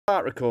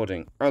Start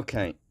recording.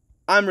 Okay.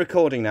 I'm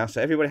recording now, so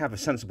everybody have a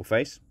sensible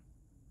face.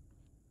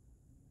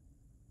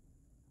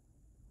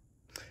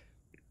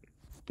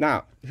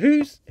 Now,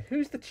 who's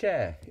the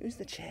chair? Who's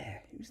the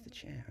chair? Who's the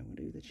chair? I will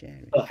do the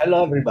chair. Oh,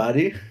 hello,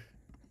 everybody.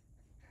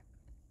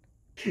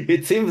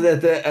 It seems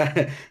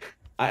that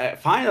I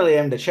finally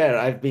am the chair.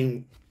 I've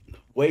been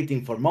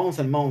waiting for months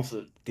and months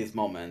this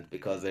moment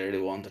because I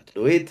really wanted to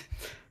do it.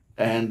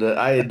 And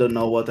I don't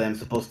know what I'm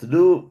supposed to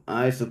do.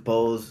 I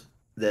suppose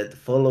that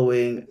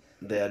following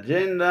the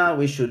agenda,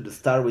 we should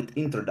start with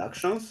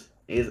introductions.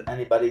 Is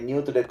anybody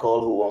new to the call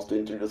who wants to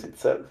introduce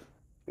himself,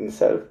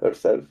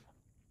 herself?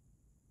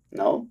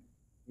 No?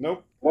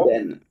 Nope.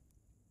 Then,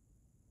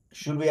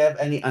 should we have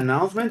any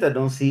announcement? I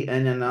don't see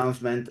any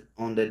announcement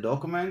on the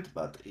document,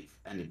 but if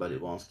anybody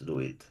wants to do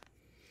it,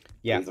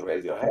 Yeah. please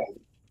raise your hand.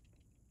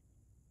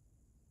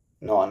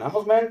 No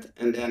announcement,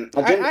 and then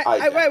agenda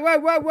item.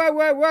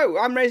 Whoa!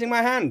 I'm raising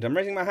my hand.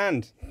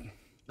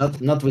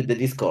 Not with the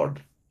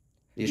Discord.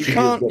 You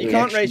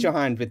can't raise your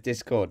hand with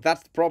Discord.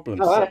 That's the problem.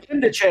 No, I am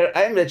the chair.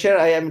 I am the chair.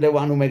 I am the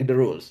one who makes the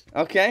rules.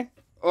 Okay.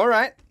 All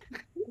right.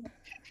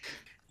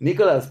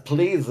 Nicholas,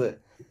 please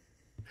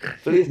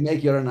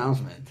make your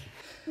announcement.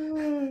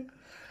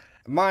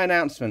 My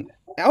announcement.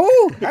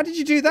 Oh, how did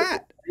you do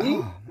that?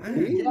 Oh,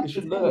 man. You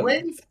should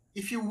learn.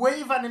 If you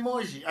wave an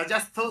emoji, I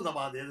just thought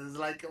about it. It's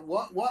like,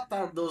 what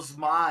are those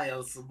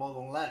smiles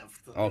bottom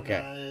left?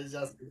 Okay. And,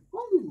 just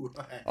ooh.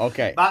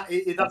 Okay. But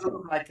it doesn't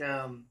look like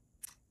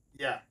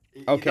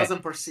it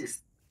doesn't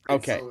persist.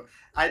 Okay. So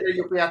either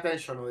you pay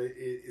attention or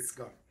it's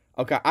gone.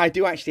 Okay, I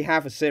do actually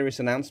have a serious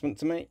announcement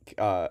to make,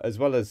 as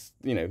well as,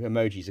 you know,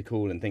 emojis are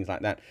cool and things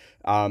like that.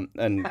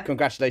 And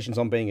congratulations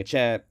on being a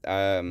chair,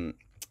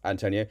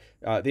 Antonio.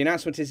 The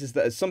announcement is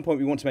that at some point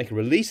we want to make a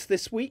release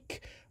this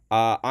week.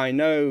 I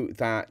know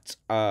that,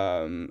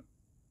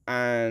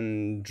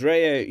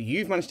 Andrea,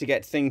 you've managed to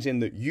get things in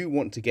that you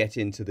want to get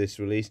into this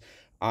release.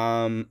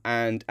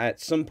 And at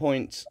some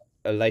point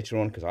later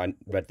on, because I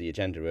read the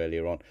agenda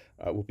earlier on,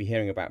 we'll be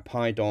hearing about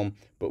PyDOM,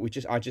 but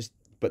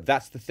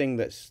that's the thing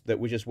that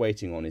we're just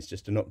waiting on, is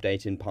just an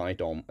update in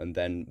PyDOM, and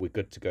then we're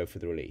good to go for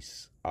the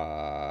release.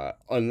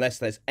 Unless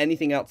there's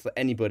anything else that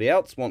anybody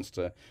else wants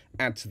to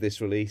add to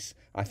this release,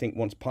 I think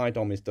once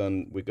PyDOM is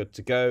done, we're good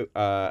to go.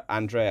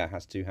 Andrea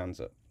has two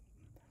hands up.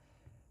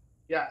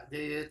 Yeah,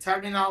 the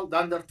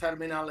under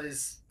terminal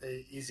is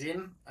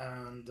in,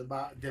 and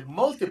the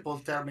multiple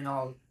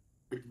terminal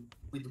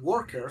with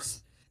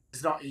workers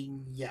is not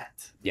in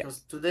yet. Yeah.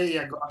 Because today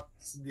I got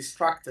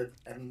distracted,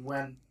 and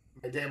when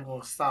the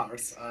demo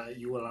starts,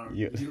 you will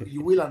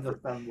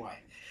understand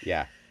why.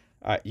 Yeah,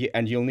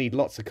 and you'll need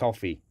lots of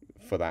coffee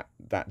for that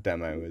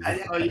demo.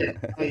 Oh yeah.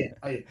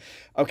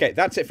 Okay,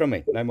 that's it from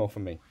me. No more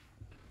from me.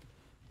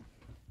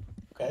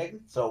 Okay,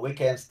 so we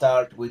can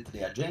start with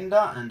the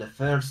agenda, and the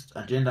first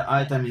agenda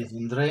item is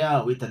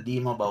Andrea with a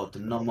demo about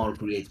no more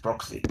create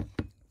proxy.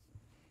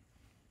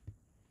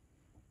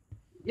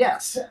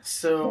 Yes.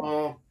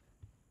 So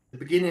the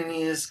beginning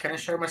is, can I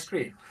share my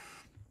screen?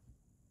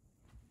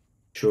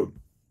 Sure.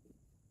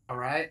 All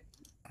right,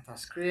 the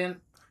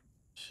screen,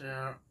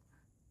 share,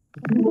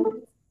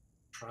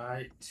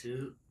 try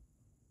to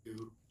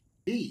do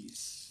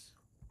this.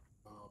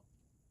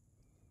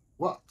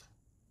 What?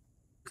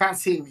 You can't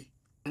see me.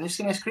 Can you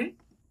see my screen?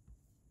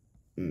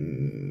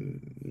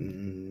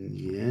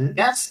 Yeah.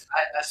 Yes,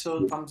 I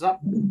saw thumbs up.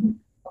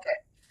 Okay,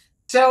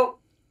 so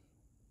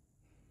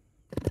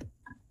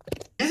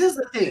this is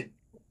the thing,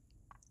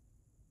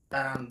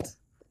 and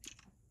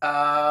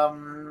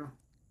Can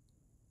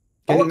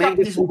you make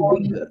this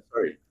one bigger?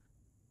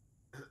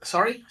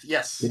 Sorry?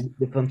 Yes.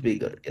 The font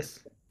bigger, yes.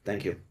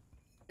 Thank you.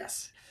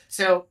 Yes.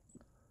 So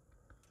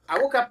I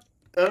woke up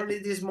early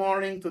this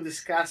morning to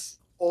discuss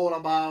all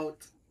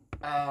about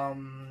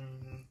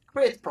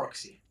create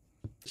proxy,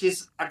 which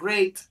is a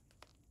great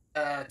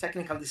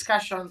technical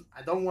discussion.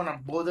 I don't want to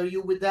bother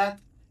you with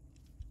that.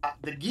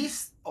 The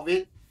gist of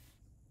it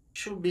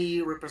should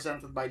be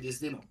represented by this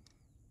demo.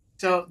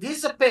 So this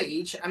is a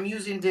page. I'm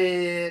using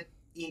in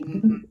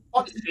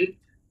PyScript,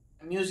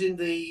 I'm using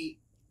the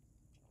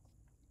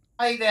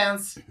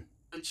events,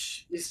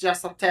 which is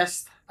just a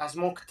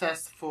smoke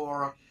test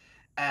for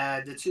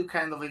the two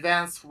kind of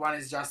events. One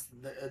is just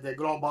the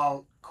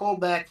global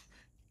callback.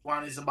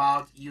 One is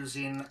about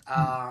using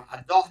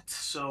a dot,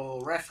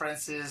 so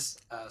references,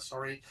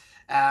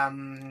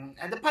 and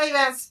the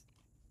PyEvents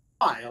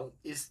file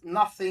is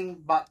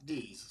nothing but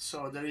these.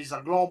 So there is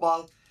a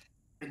global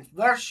print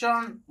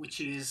version,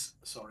 which is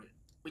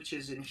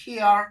in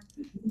here.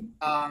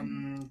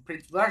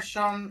 Print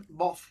version,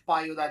 both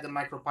PyUDI and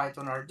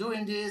MicroPython are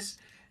doing this.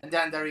 And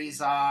then there is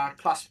a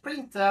class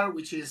printer,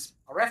 which is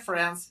a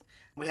reference.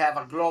 We have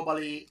a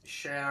globally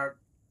shared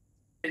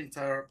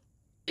printer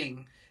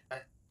thing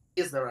that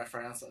is the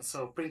reference.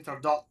 So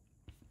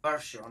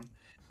printer.version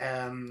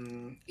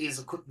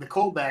is the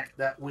callback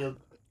that will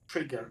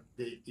trigger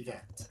the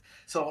event.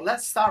 So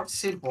let's start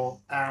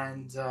simple.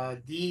 And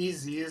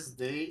this is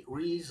the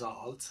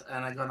result.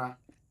 And I'm gonna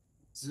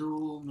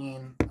zoom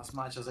in as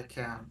much as I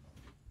can.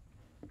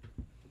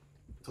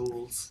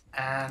 tools,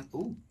 and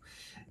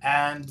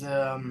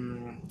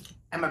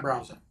my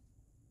browser.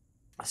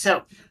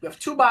 So we have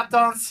two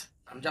buttons.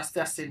 I'm just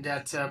testing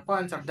that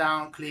pointer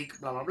down, click,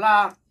 blah blah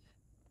blah.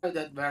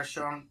 That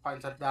version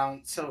pointer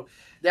down. So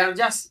they are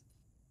just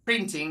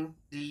printing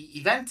the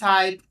event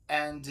type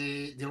and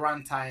the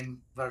runtime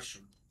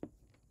version.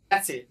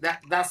 That's it.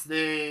 That's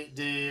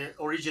the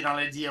original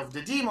idea of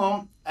the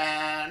demo.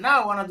 And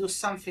now I want to do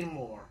something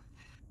more.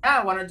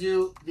 Now I want to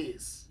do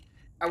this.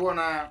 I want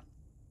to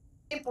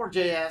import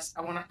JS.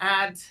 I want to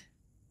add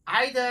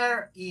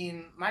either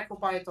in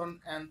MicroPython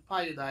and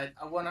Pyodide,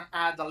 I want to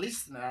add a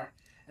listener,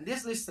 and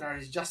this listener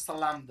is just a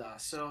lambda.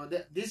 So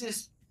this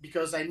is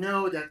because I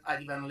know that a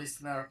given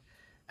listener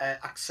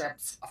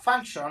accepts a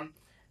function,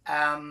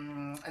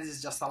 and this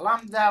is just a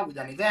lambda with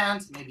an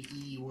event, maybe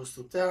e equals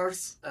to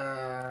thirds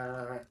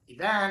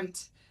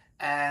event,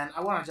 and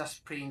I want to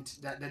just print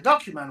that the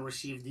document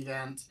received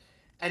event,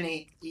 and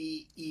it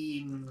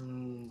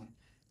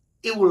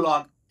will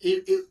log.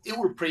 It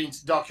will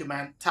print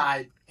document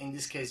type. In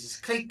this case, is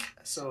click,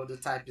 so the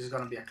type is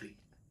going to be a click.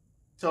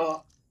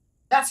 So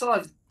that's all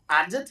I've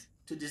added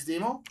to this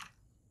demo.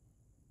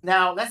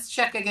 Now let's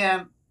check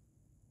again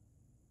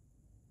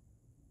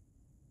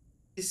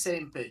the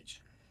same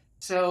page.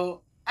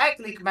 So I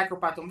click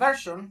MicroPython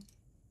version.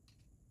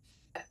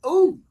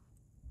 Oh,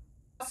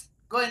 what's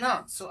going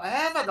on? So I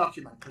have a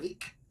document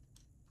click,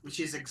 which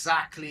is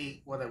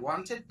exactly what I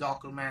wanted.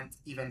 Document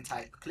event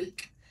type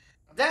click.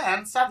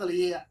 Then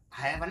suddenly I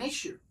have an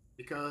issue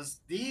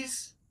because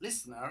this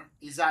listener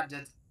is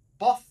added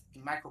both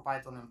in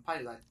MicroPython and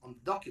Pyodide on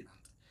the document.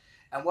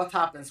 And what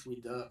happens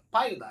with the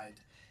Pyodide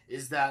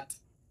is that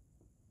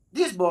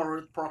this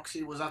borrowed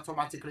proxy was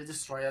automatically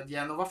destroyed at the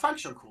end of a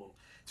function call.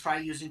 Try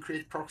using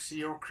create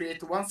proxy or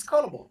create once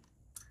callable.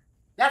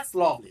 That's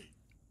lovely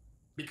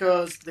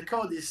because the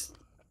code is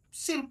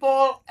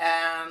simple,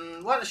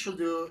 and what I should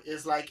do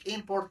is like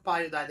import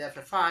Pyodide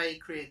FFI,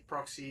 create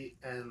proxy,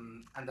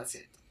 and that's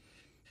it.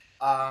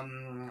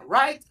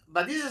 Right?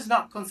 But this is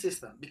not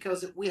consistent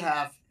because we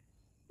have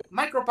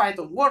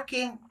MicroPython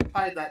working,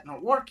 Pyodide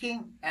not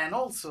working, and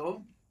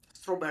also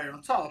Strawberry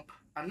on top.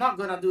 I'm not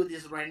gonna do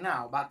this right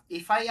now, but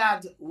if I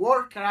add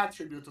worker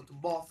attribute to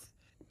both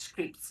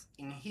scripts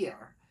in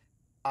here,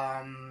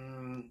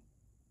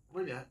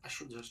 maybe I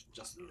should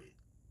just do it.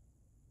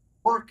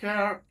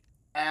 Worker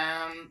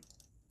and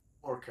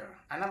worker.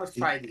 I never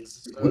tried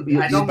this. So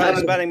I don't know.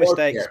 Spelling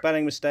mistake.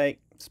 Spelling mistake.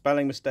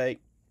 Spelling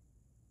mistake.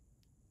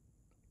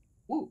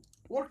 Ooh,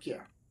 work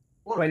here.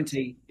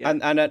 20. Yeah.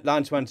 And at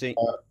line 20.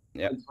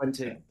 Yeah.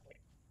 20.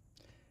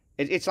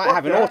 It's like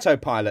having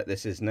autopilot,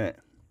 this, isn't it?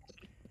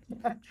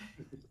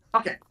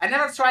 Okay, I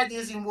never tried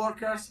this in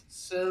workers,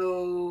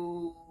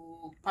 so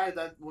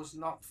Pyodide was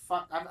not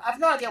fun. I've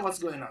no idea what's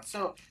going on.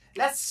 So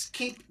let's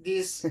keep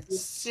this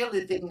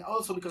silly thing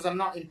also because I'm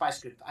not in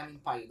PyScript, I'm in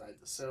Pyodide.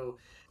 So,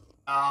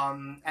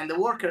 and the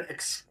worker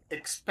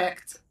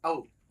expect,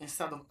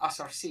 instead of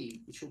src,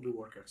 it should be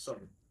worker,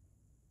 sorry.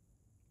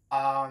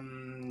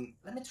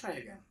 Let me try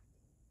again.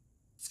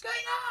 What's going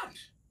on?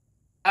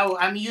 Oh,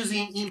 I'm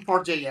using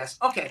import.js.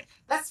 Okay,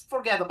 let's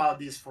forget about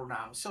this for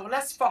now. So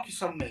let's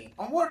focus on main.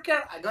 On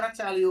worker, I'm gonna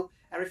tell you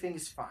everything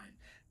is fine.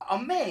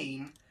 On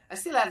main, I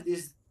still have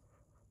this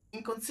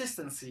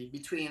inconsistency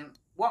between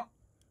what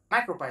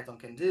MicroPython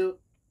can do.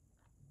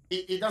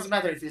 It doesn't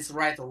matter if it's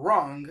right or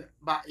wrong,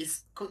 but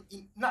it's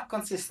not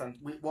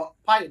consistent with what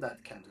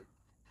Pyodide can do.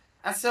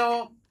 And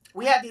so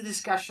we had the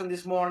discussion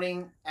this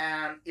morning,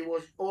 and it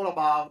was all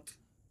about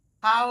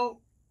how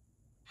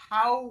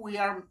we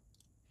are.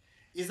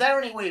 Is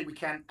there any way we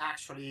can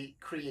actually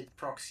create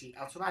proxy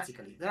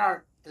automatically? There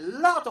are a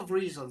lot of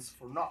reasons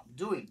for not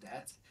doing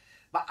that,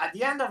 but at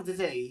the end of the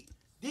day,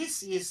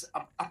 this is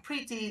a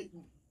pretty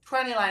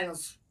 20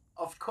 lines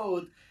of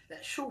code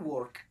that should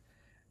work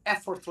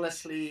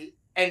effortlessly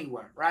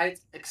anywhere, right?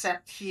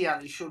 Except here,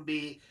 it should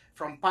be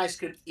from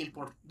PyScript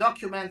import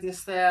document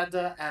instead,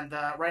 and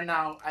right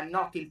now I'm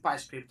not in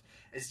PyScript.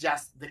 It's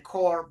just the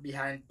core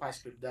behind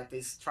PyScript that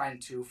is trying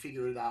to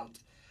figure it out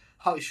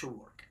how it should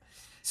work.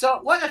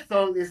 So what I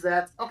thought is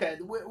that, okay,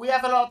 we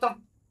have a lot of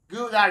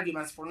good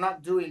arguments for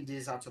not doing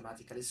this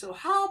automatically. So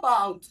how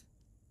about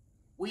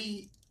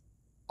we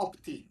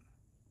opt in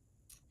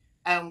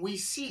and we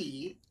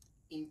see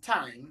in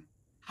time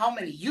how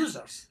many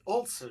users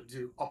also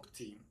do opt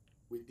in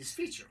with this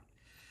feature.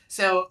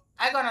 So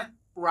I'm gonna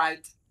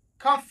write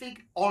config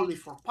only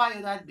for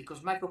Pyodide because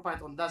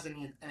MicroPython doesn't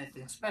need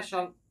anything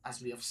special,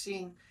 as we have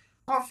seen.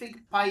 Config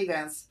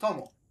PyEvents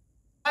Tomo.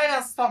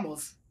 PyEvents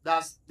Tomos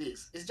does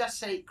this. It's just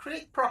say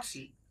create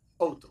proxy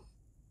auto.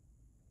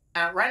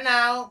 And right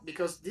now,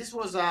 because this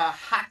was a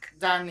hack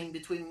done in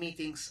between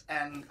meetings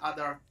and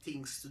other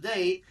things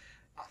today,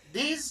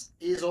 this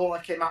is all I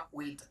came up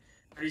with.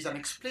 There is an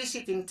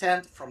explicit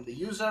intent from the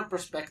user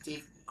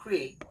perspective,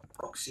 create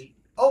proxy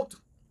auto.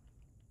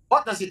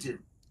 What does it do?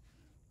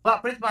 Well,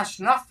 pretty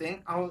much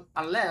nothing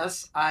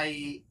unless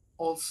I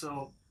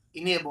also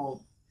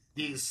enable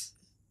this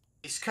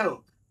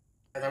code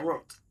that I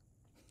wrote.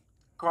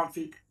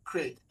 Config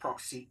create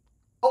proxy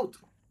auto.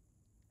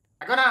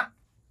 I'm gonna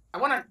I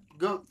want to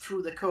go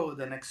through the code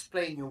and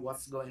explain you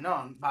what's going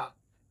on, but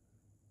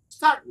to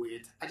start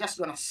with, I'm just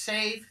going to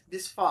save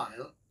this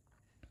file.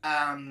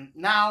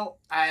 Now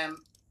I am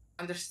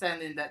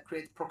understanding that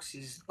create proxy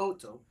is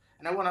auto,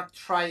 and I want to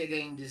try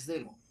again this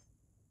demo.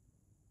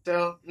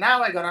 So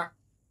now I'm gonna,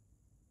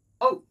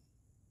 oh,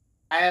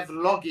 I have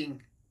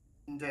logging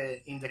in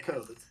the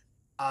code.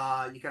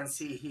 You can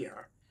see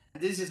here.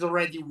 This is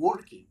already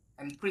working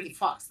and pretty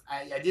fast.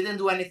 I didn't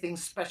do anything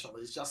special.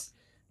 It's just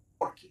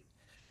working.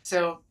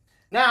 So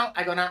now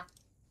I'm gonna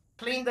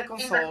clean the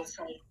console,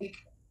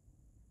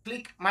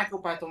 click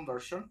MicroPython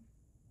version,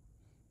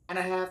 and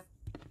I have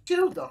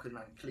two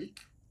document click.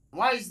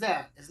 Why is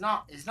that? It's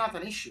not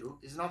an issue.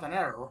 It's not an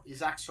error.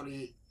 It's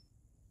actually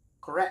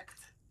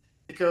correct,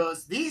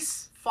 because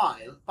this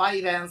file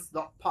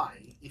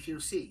pyevents.py, if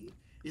you see,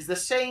 is the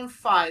same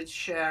file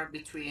shared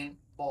between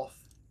both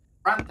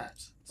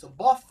runtimes. So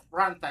both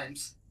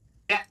runtimes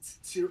get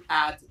to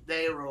add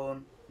their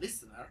own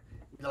listener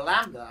with a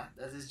lambda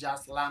that is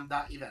just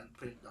lambda event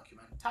print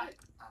document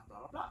type and blah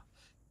blah blah.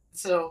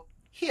 So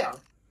here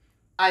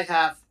I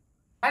have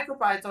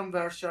MicroPython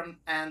version,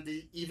 and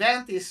the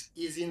event is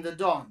in the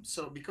DOM.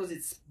 So because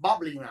it's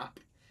bubbling up,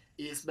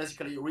 is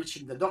basically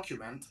reaching the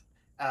document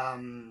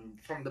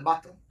from the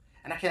bottom.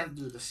 And I can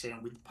do the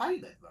same with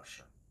pilot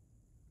version.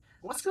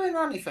 What's going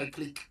on if I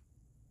click?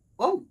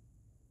 Oh,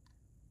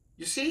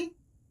 you see,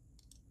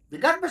 the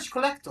garbage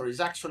collector is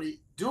actually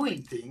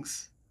doing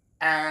things,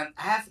 and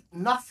I have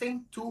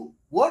nothing to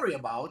worry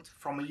about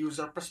from a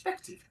user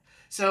perspective.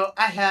 So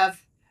I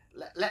have,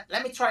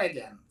 let me try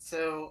again.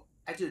 So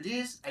I do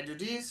this, I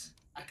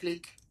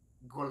click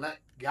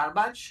collect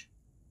garbage,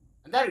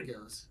 and there it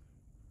goes.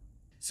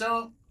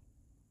 So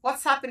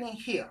what's happening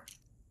here?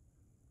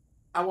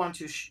 I want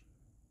to,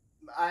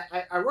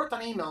 I wrote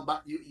an email,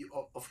 but you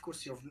of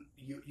course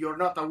you're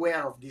not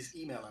aware of this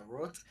email I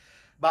wrote.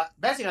 But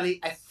basically,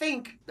 I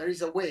think there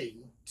is a way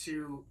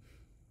to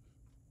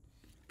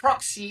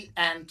proxy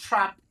and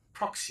trap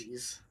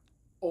proxies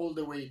all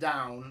the way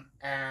down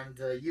and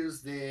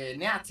use the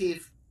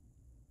native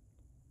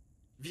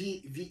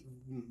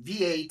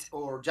V8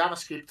 or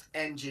JavaScript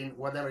engine,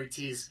 whatever it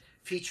is,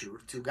 feature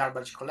to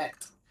garbage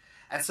collect.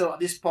 And so at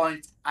this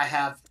point, I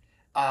have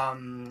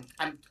I'm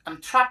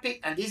trapping,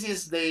 and this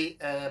is the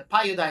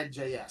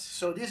pyodide.js.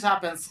 So this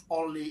happens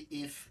only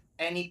if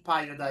any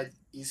pyodide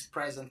is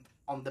present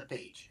on the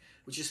page,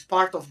 which is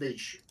part of the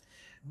issue.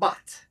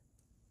 But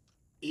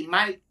it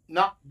might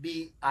not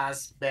be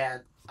as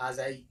bad as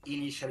I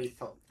initially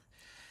thought.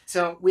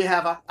 So we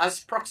have as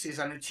proxies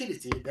an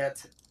utility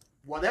that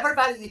whatever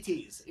value it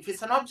is, if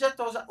it's an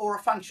object or a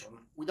function,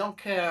 we don't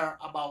care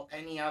about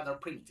any other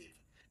primitive.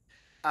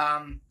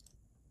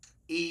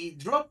 It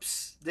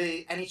drops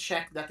any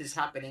check that is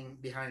happening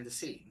behind the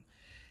scene.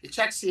 It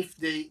checks if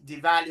the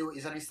value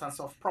is an instance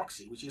of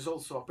proxy, which is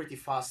also a pretty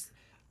fast,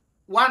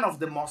 one of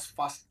the most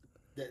fast,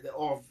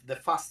 of the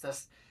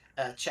fastest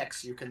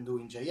checks you can do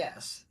in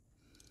JS.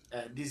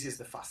 This is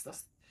the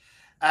fastest.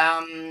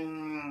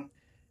 And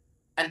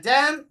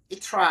then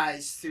it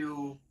tries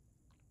to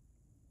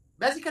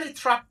basically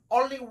trap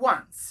only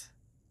once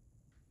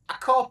a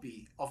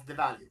copy of the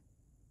value.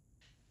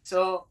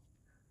 So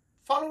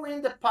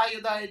following the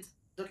pyodide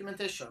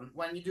documentation,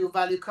 when you do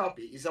value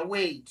copy, is a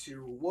way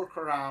to work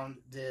around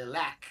the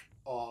lack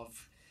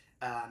of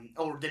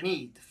or the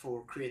need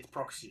for create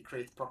proxy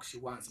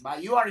once.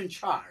 But you are in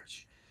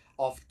charge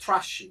of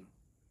trashing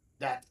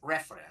that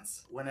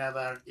reference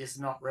whenever it's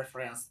not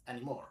referenced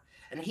anymore.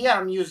 And here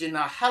I'm using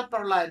a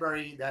helper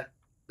library that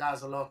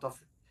does a lot of,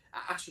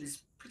 actually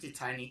it's pretty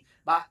tiny,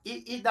 but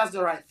it does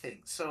the right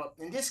thing. So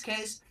in this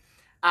case,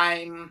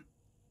 I'm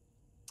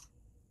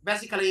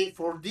basically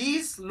for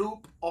this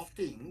loop of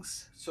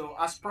things, so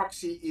as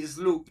proxy is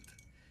looped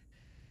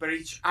per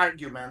each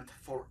argument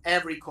for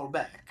every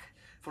callback.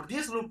 For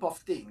this loop of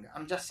thing,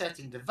 I'm just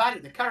setting the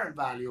value, the current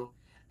value,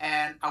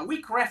 and a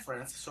weak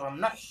reference, so I'm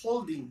not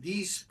holding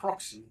this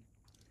proxy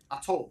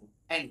at all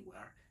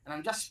anywhere, and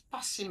I'm just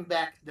passing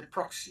back the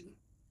proxy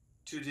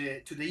to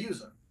the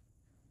user.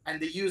 And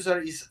the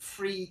user is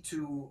free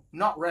to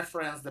not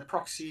reference the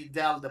proxy,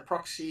 del the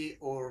proxy,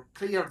 or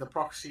clear the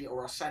proxy,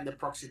 or assign the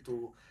proxy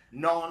to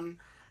none.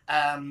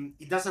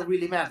 It doesn't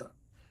really matter.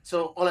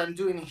 So all I'm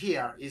doing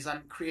here is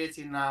I'm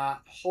creating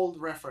a hold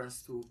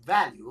reference to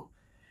value,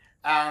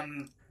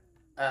 to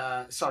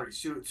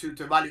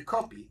the value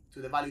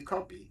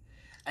copy,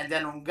 and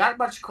then on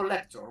garbage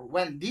collector,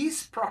 when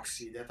this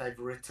proxy that I've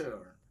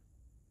returned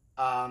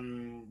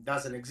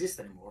doesn't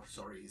exist anymore,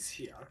 is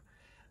here.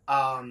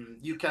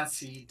 You can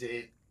see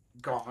the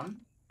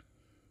gone.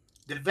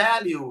 The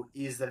value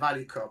is the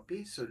value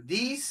copy. So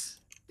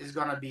this is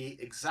going to be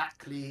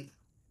exactly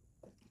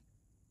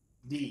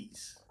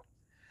these.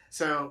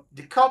 So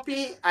the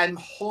copy, I'm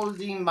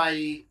holding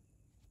my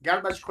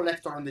garbage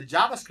collector on the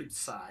JavaScript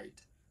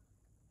side,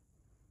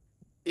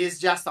 is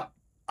just a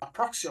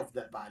proxy of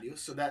that value,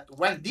 so that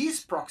when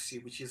this proxy,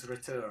 which is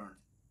returned,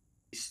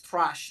 is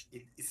trashed,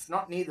 it's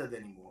not needed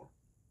anymore.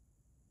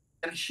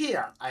 And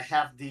here I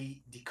have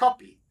the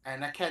copy,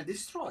 and I can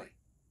destroy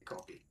the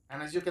copy.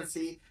 And as you can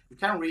see, you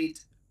can read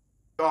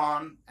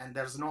gone and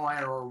there's no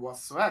error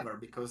whatsoever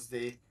because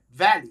the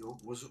value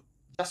was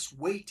just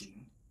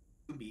waiting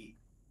to be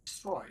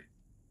destroyed.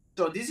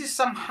 So this is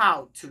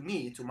somehow, to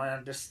me, to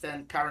my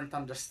current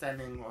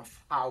understanding of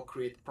how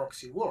create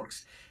proxy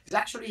works, is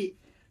actually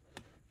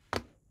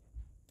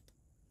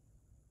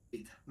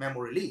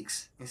memory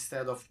leaks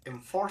instead of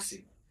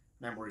enforcing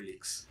memory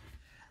leaks.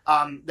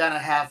 Then I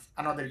have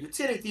another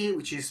utility,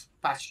 which is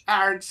patch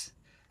args,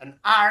 and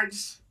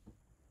args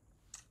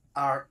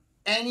are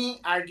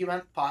any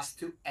argument passed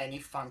to any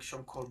function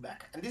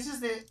callback. And this is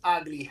the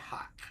ugly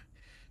hack.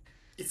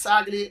 It's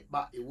ugly,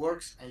 but it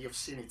works, and you've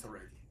seen it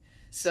already.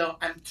 So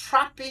I'm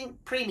trapping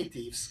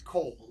primitives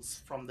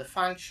calls from the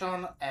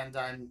function, and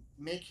I'm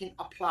making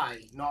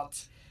apply,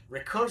 not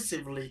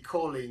recursively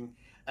calling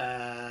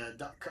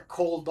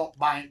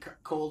call.bind,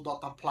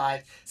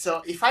 call.apply.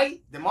 So if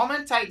the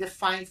moment I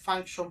define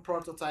function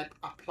prototype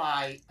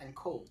apply and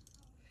call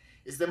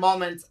is the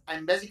moment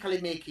I'm basically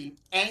making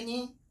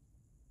any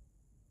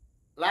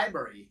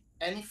library,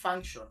 any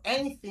function,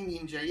 anything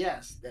in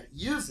JS that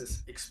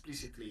uses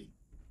explicitly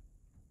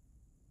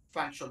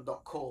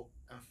function.call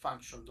and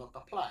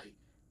function.apply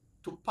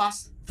to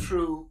pass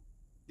through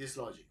this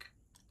logic.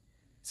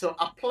 So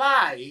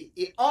apply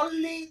it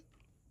only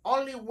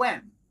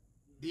when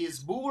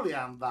this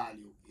Boolean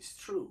value is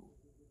true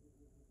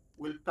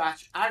will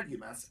patch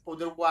arguments,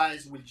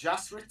 otherwise will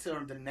just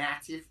return the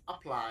native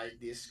apply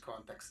this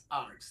context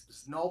args.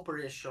 There's no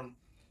operation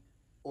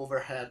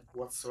overhead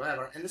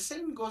whatsoever. And the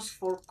same goes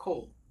for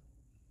call.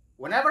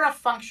 Whenever a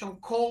function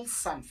calls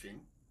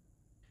something,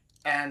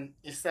 and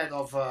instead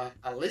of a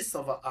list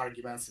of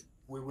arguments,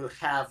 we will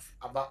have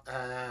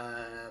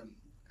a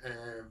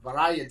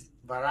variety.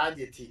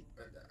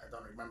 I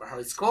don't remember how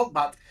it's called,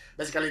 but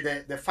basically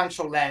the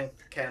function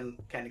length can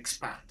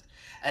expand.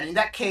 And in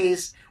that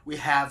case, we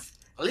have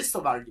a list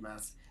of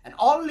arguments, and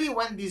only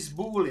when this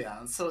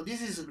Boolean, so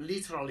this is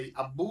literally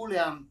a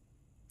Boolean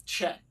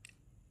check,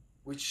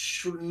 which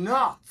should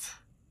not,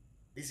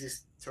 this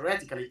is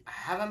theoretically, I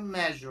haven't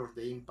measured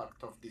the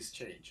impact of this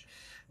change,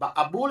 but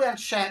a Boolean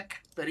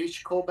check per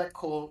each callback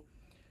call,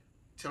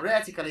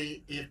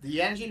 theoretically, if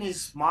the engine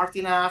is smart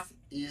enough,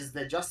 is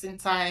the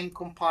just-in-time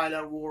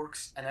compiler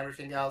works and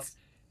everything else,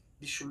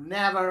 this should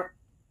never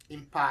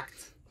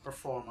impact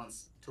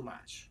performance too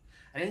much.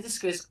 And in this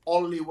case,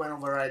 only when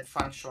override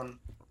function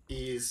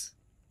is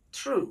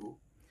true,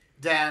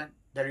 then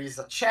there is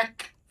a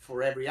check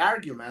for every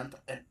argument,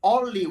 and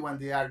only when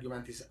the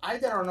argument is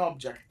either an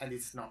object and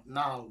it's not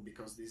null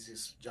because this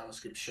is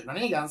JavaScript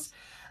shenanigans,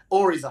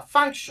 or is a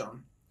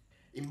function.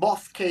 In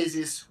both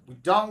cases, we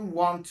don't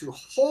want to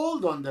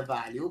hold on the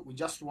value, we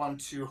just want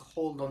to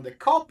hold on the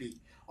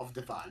copy of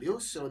the value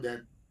so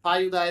that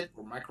Pyodite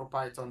or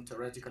MicroPython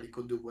theoretically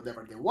could do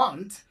whatever they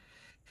want.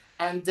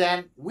 And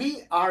then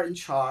we are in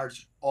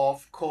charge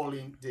of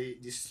calling the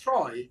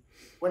destroy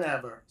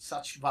whenever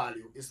such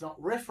value is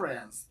not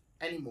referenced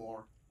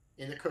anymore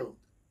in the code.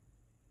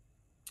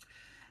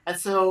 And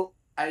so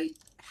I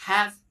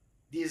have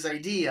this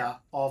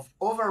idea of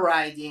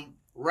overriding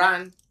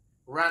run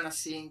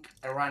async,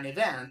 and run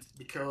event,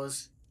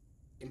 because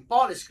in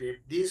PyScript,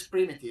 these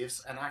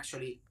primitives, and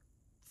actually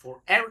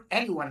for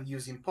anyone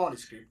using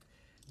PyScript,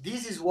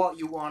 this is what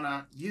you want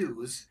to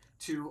use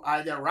to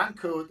either run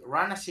code,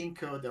 run async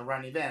code, and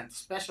run event,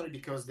 especially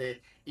because the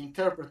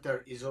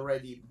interpreter is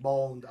already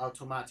bound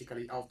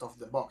automatically out of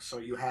the box. So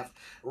you have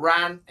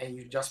run and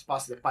you just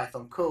pass the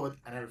Python code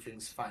and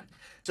everything's fine.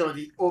 So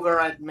the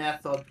override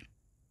method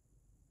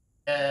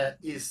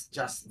is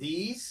just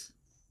this.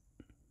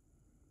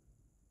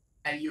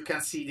 And you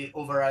can see the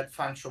override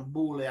function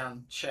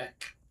Boolean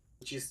check,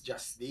 which is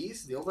just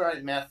this. The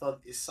override method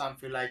is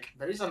something like,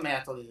 there is a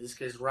method, in this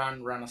case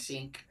run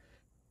async,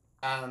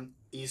 and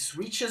it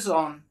switches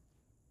on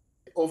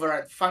the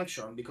override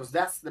function because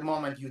that's the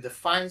moment you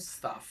define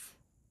stuff,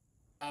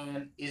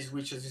 and it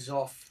switches it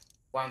off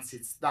once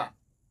it's done.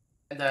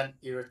 And then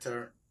you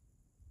return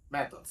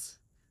methods.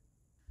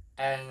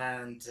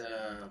 And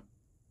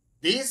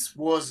this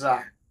was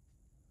a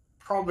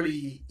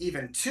probably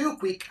even too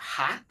quick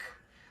hack,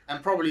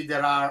 and probably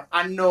there are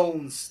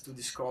unknowns to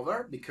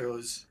discover,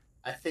 because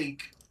I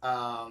think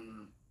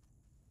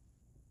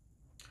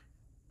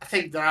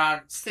there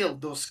are still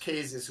those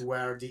cases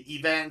where the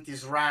event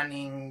is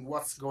running,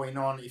 what's going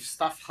on, if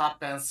stuff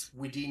happens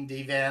within the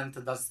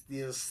event, does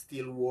this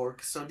still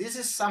work? So this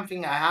is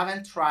something I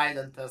haven't tried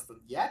and tested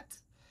yet,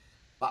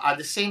 but at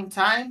the same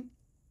time,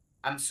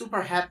 I'm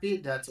super happy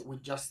that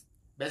with just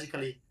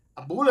basically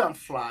a Boolean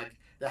flag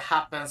that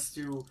happens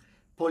to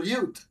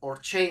pollute or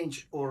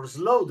change or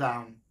slow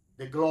down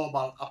the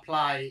global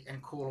apply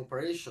and call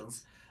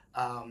operations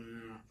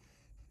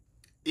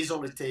is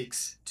all it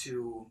takes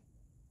to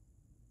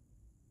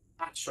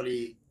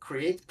actually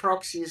create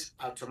proxies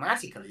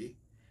automatically,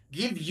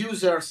 give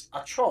users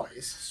a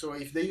choice. So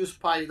if they use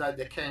Pyodite,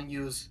 they can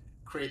use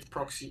create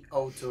proxy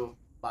auto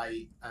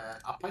by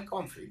apply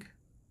config.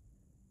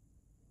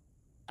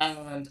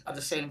 And at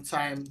the same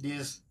time,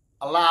 this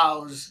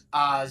allows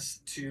us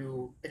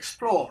to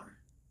explore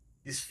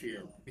this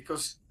field,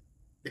 because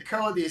the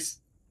code is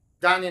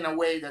done in a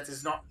way that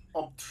is not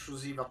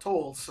obtrusive at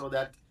all, so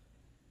that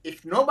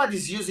if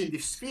nobody's using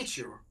this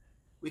feature,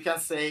 we can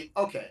say,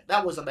 okay,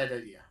 that was a bad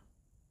idea.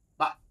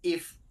 But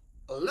if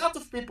a lot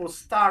of people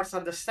starts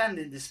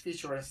understanding this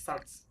feature and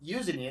starts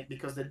using it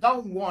because they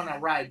don't want to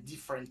write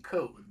different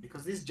code,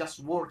 because this just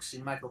works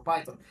in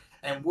MicroPython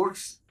and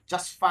works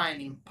just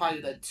fine in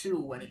PyDot 2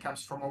 when it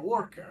comes from a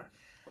worker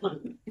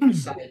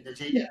beside the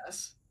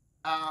JS.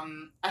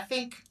 I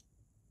think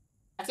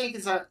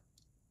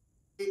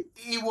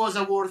it was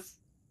a worth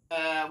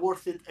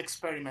it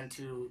experiment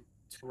to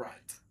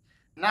write.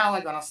 Now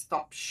I'm gonna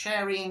stop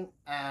sharing,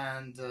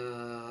 and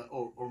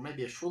or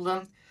maybe I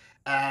shouldn't.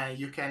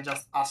 You can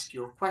just ask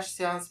your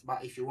questions,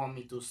 but if you want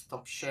me to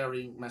stop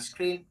sharing my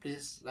screen,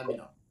 please let me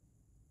know.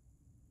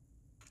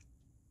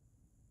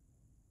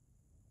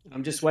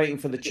 I'm just waiting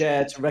for the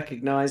chair to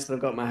recognize that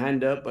I've got my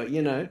hand up, but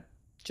you know,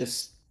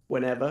 just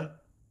whenever.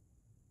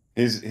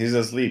 He's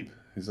asleep.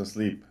 He's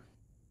asleep.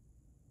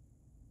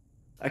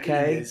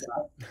 Okay.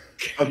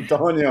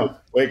 Antonio,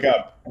 wake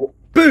up.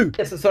 Boo!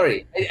 Yes,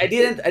 sorry. I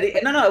didn't.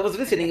 No, I was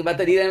listening, but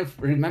I didn't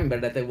remember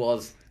that I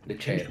was the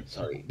chair.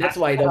 Sorry. That's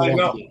why I don't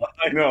want to.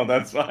 I know.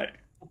 That's why.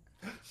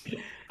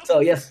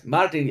 So yes,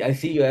 Martin, I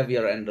see you have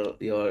your hand.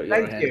 Your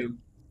Thank hand. you.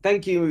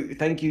 Thank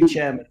you,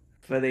 Chairman,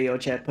 or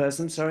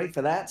Chairperson. Sorry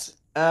for that.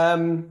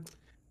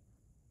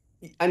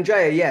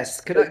 Andrea, yes.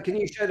 Can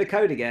you show the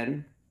code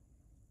again?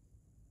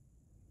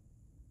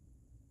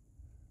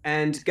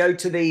 And go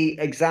to the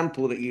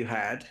example that you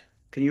had.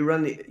 Can you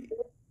run the?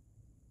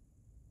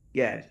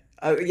 Yeah.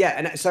 Oh, yeah.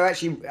 And so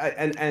actually,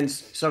 and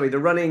sorry, the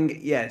running.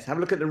 Yes. Have a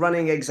look at the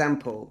running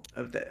example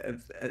of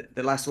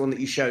the last one that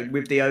you showed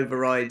with the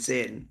overrides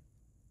in.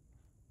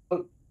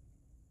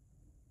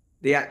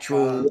 The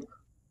actual.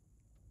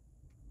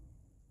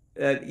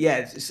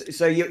 Yeah.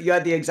 So you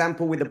had the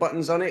example with the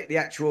buttons on it. The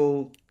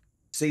actual.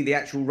 See the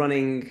actual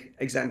running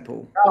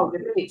example. Oh,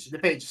 the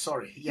page.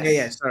 Sorry. Yes.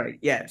 Yeah. Sorry.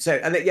 Yeah. So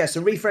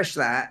so refresh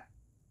that,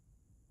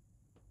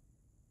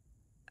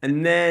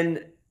 and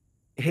then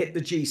hit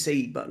the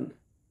GC button.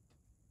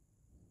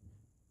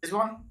 This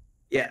one.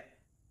 Yeah.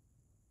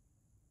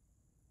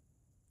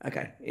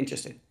 Okay.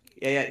 Interesting.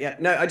 Yeah.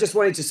 No, I just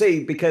wanted to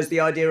see, because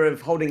the idea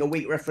of holding a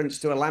weak reference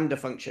to a lambda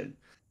function,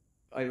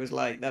 I was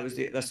like, that's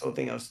the sort of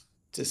thing I was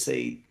to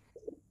see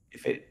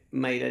if it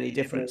made any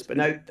difference. But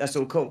no, that's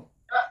all cool.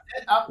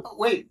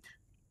 Wait.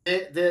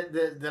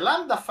 The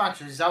lambda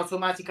function is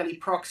automatically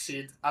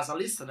proxied as a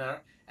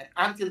listener, and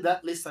until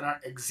that listener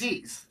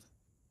exists,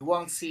 you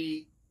won't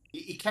see.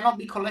 It cannot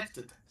be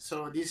collected.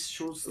 So this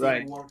should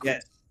still work.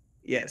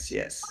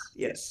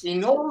 Yes.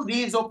 In all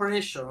these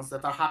operations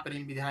that are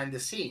happening behind the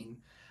scene,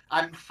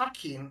 I'm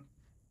hacking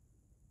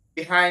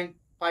behind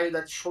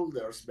PyDot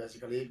shoulders,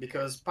 basically,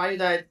 because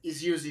PyDot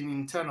is using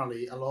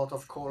internally a lot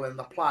of call and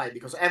apply,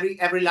 because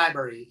every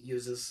library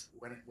uses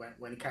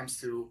when it comes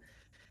to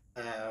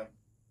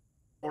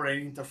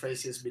foreign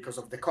interfaces, because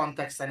of the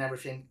context and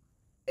everything,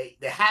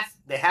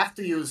 they have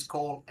to use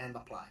call and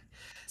apply.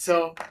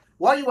 So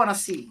what you want to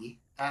see,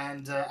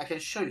 and I can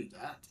show you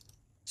that.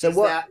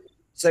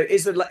 So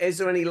is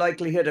there any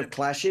likelihood of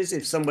clashes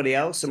if some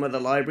other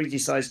library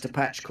decides to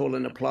patch call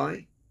and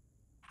apply?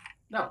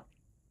 No.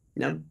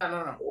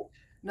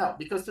 No,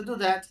 because to do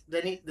that,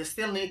 they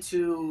still need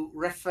to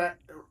refer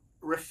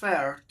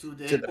to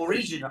the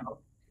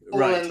original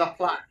call and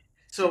apply.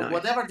 So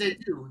whatever they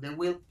do, they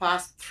will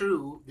pass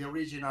through the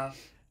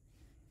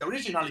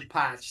originally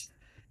patched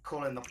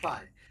call and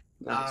apply.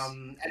 Nice.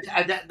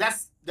 And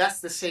that's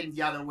the same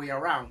the other way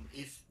around.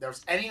 If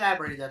there's any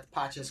library that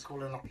patches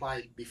call and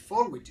apply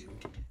before we do,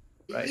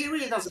 it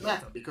really doesn't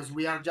matter, because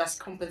we are just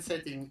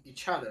compensating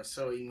each other.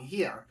 So in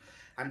here,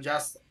 I'm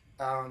just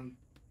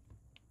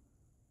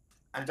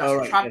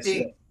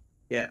trapping.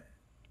 Yes.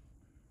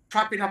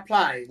 Trapping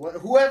apply.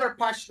 Whoever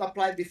patched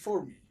apply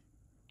before me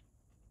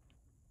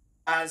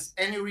has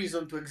any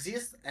reason to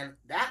exist, and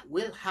that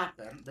will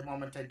happen the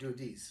moment I do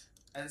this.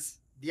 And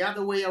the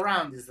other way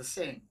around is the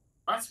same.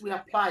 Once we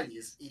apply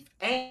this, if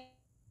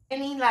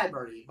any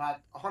library, but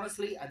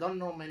honestly, I don't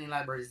know many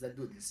libraries that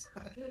do this.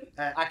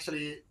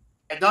 Actually,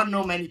 I don't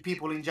know many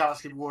people in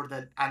JavaScript world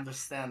that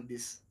understand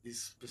this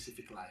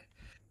specific line.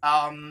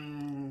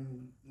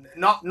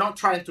 Not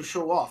trying to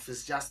show off.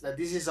 It's just that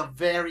this is a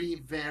very,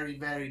 very,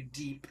 very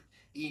deep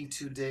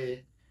into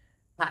the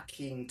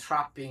hacking,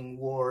 trapping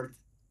world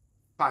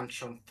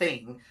function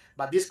thing.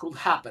 But this could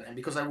happen, and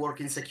because I work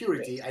in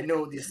security, I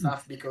know this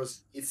stuff,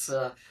 because it's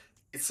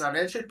an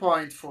entry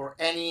point for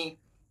any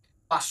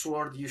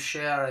password you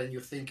share and you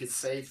think it's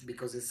safe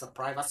because it's a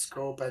private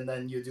scope, and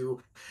then you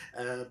do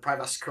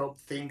private scope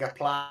thing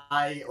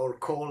apply or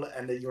call,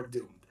 and then you're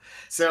doomed.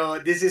 So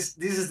this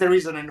is the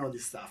reason I know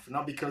this stuff,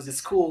 not because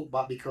it's cool,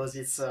 but because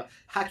it's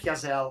hacky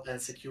as hell,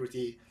 and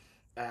security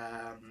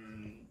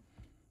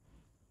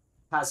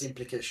has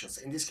implications.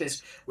 In this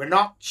case, we're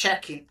not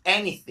checking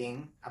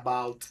anything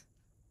about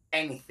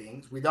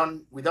anything. We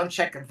don't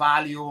check a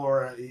value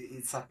or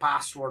it's a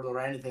password or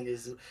anything.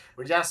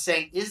 We're just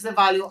saying, is the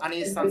value an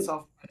instance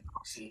of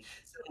proxy?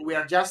 So we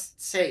are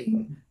just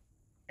saying,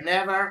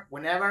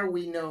 whenever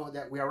we know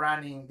that we are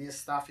running this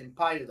stuff in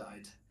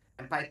Pyodide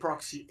and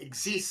PyProxy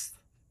exists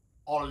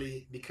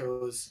only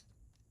because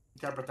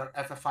interpreter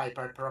FFI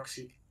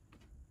PyProxy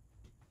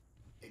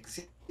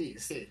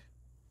exists,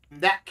 in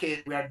that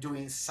case we are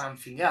doing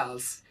something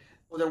else.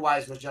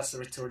 Otherwise, we're just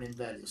returning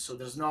values. So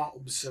there's no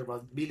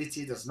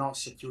observability, there's no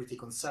security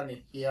concern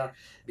in here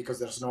because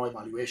there's no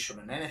evaluation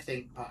and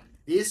anything. But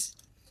this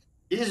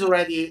is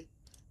already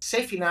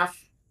safe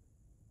enough.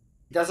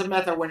 It doesn't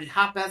matter when it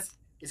happens,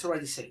 it's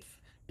already safe.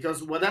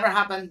 Because whatever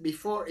happened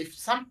before, if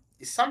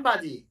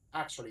somebody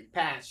actually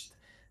patched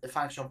the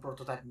function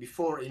prototype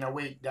before in a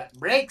way that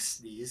breaks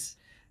this,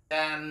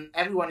 then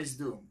everyone is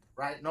doomed,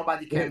 right?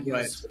 Nobody can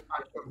use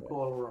function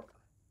call.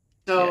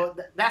 So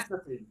that's the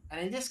thing. And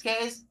in this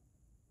case,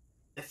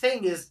 the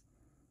thing is,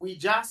 we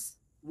just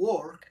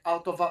work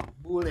out of a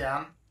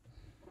Boolean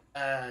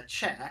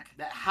check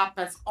that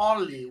happens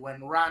only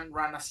when run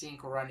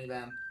async or run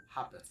event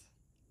happens.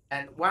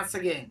 And once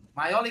again,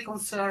 my only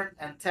concern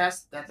and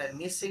test that I'm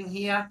missing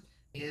here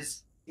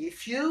is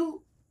if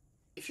you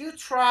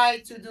try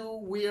to do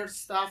weird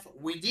stuff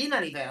within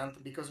an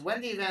event, because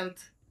when the event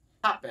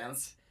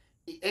happens,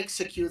 it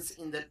executes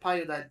in the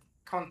Pyodide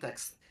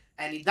context,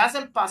 and it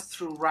doesn't pass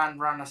through run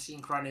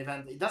async run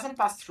event. It doesn't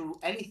pass through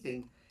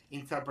anything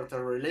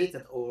interpreter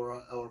related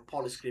or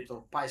PolyScript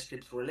or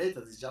PyScript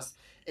related. It just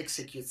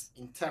executes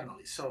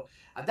internally. So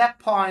at that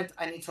point,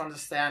 I need to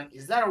understand,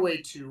 is there a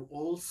way to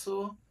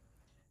also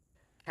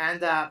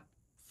kind of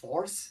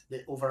force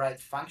the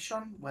override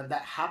function when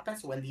that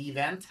happens, when the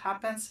event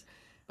happens?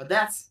 But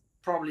that's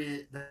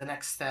probably the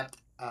next step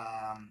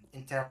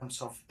in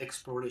terms of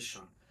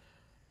exploration.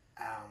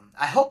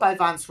 I hope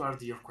I've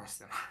answered your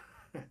question.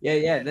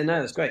 Yeah, no,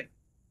 that's great.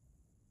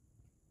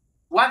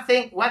 One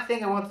thing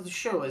I wanted to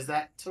show is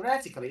that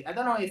theoretically, I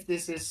don't know if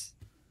this is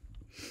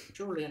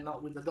surely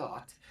not with the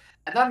dot.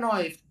 I don't know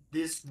if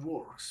this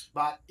works,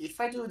 but if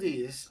I do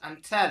this,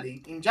 I'm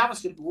telling in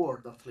JavaScript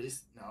Word at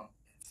least, no,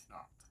 it's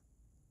not.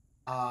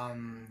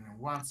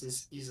 Once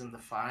this isn't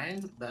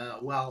defined,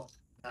 but well,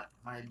 that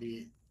might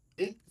be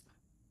it.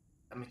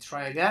 Let me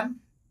try again.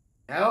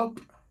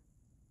 Nope.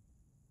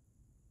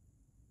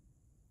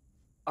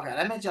 Okay,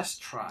 let me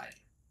just try.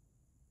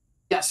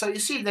 Yeah, so you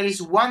see there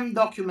is one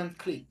document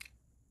click.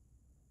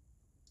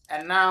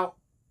 And now,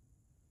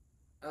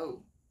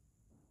 oh,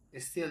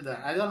 it's still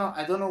there. I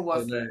don't know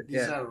what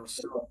these errors.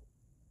 So,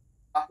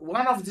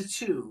 one of the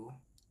two,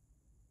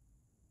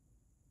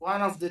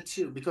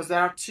 because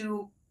there are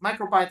two,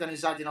 MicroPython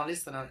is adding on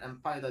listener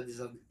and Python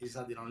is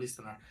adding on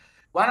listener.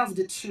 One of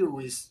the two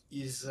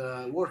is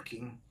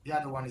working, the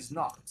other one is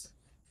not.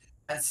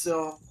 And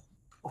so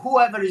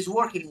whoever is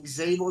working is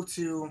able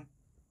to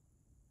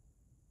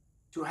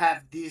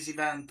have this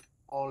event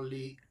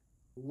only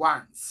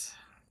once.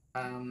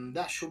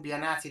 That should be a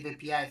native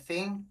API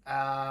thing.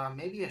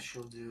 Maybe I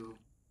should do.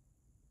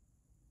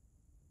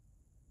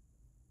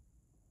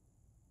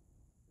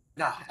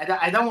 No,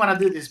 I don't want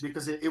to do this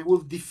because it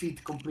will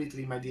defeat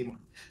completely my demo.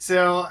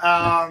 So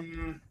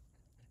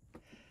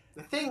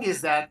the thing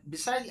is that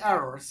beside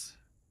errors,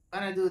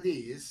 when I do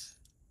this,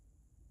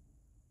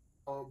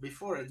 or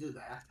before I do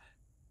that,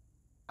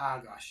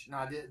 oh gosh,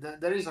 no,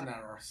 there is an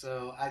error.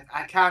 So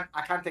I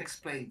can't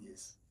explain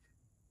this.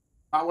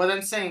 But what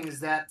I'm saying is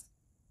that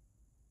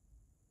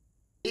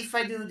if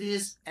I do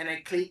this and I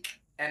click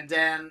and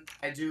then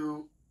I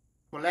do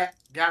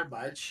collect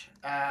garbage,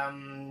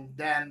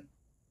 then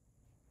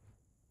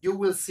you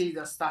will see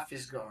the stuff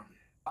is gone.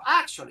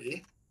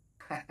 Actually,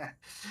 let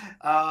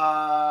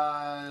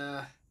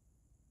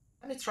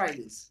me try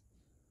this.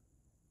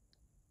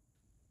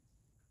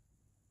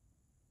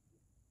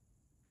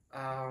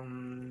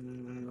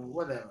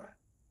 Whatever.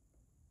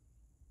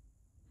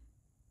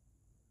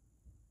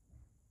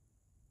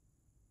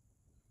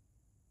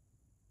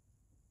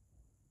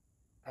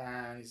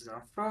 And it's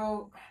gonna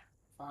throw.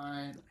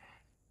 Fine.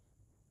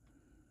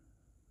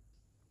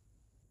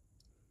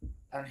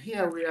 And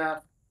here we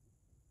have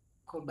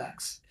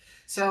callbacks.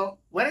 So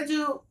when I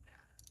do,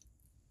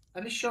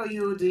 let me show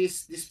you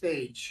this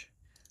page.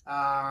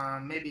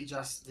 Maybe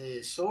just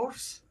the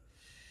source.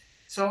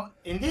 So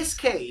in this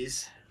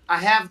case, I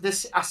have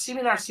a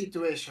similar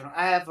situation.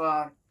 I have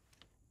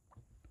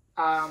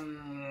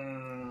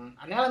an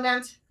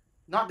element,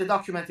 not the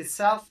document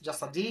itself,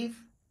 just a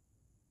div,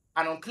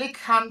 an onClick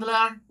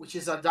handler, which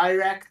is a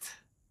direct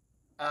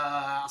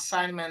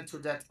assignment to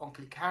that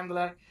onClick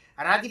handler,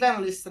 an add event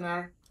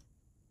listener,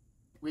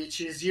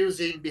 which is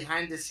using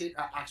behind the scene,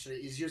 actually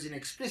is using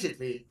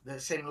explicitly the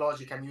same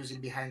logic I'm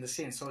using behind the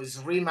scenes. So it's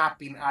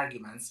remapping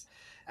arguments.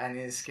 And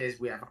in this case,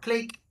 we have a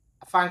click,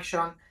 a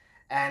function,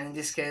 and in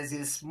this case,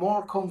 it's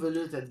more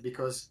convoluted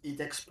because it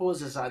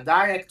exposes a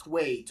direct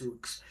way to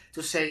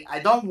say,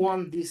 I don't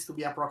want this to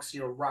be a proxy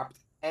or wrapped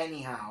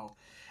anyhow.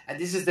 And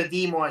this is the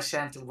demo I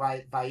sent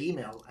by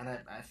email, and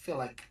I feel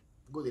like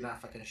good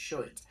enough I can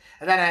show it.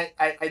 And then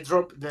I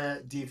drop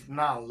the div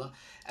null,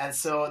 and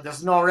so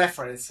there's no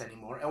reference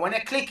anymore. And when I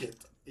click it,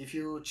 if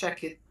you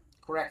check it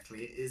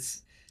correctly,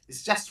 it's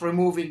just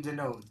removing the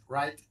node,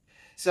 right?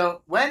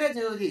 So when I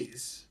do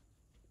this,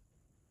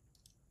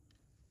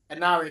 and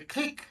now I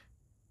click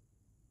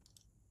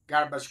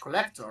garbage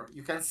collector,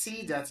 you can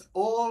see that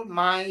all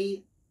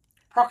my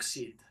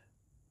proxied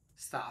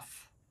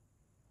stuff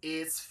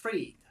is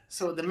freed.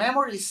 So the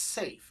memory is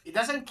safe. It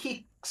doesn't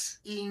kick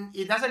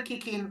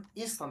in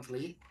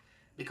instantly,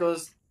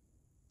 because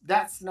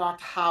that's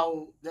not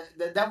how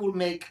that will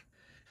make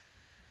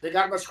the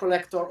garbage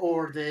collector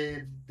or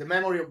the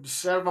memory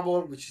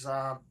observable, which is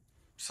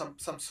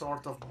some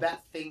sort of bad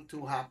thing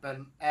to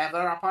happen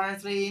ever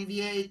apparently in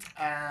V8.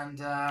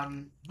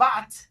 And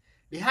but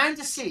behind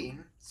the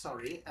scene,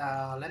 sorry,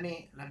 let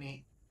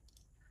me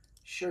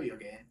show you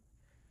again.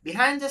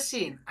 Behind the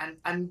scene,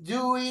 I'm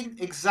doing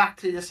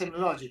exactly the same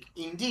logic.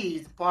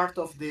 Indeed, part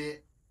of the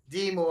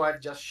demo I've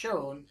just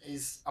shown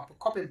is a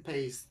copy and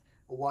paste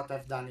of what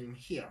I've done in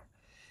here.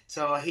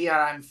 So here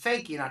I'm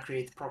faking a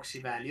create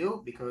proxy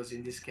value, because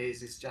in this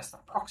case it's just a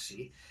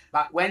proxy.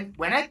 But when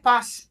I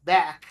pass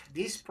back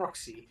this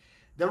proxy,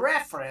 the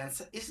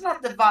reference is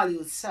not the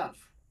value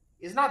itself.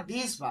 It's not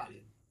this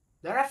value.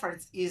 The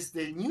reference is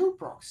the new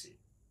proxy.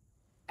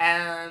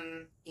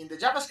 And in the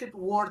JavaScript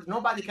world,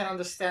 nobody can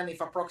understand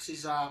if a proxy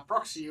is a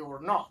proxy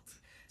or not.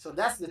 So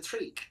that's the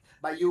trick.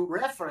 But your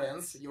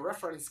reference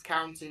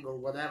counting or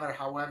whatever,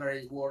 however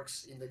it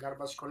works in the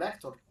garbage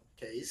collector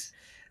case,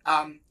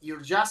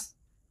 you're just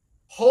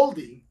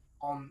holding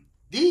on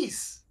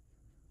this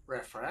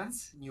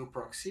reference, new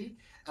proxy,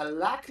 and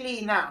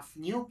luckily enough,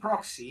 new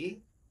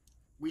proxy,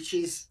 which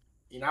is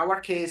in our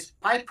case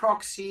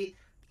PyProxy,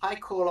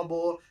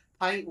 PyCallable,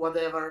 Py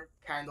whatever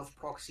kind of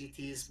proxy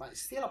it is, but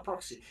it's still a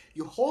proxy.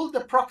 You hold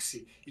the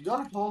proxy, you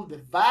don't hold the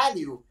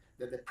value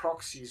that the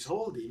proxy is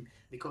holding,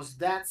 because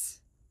that's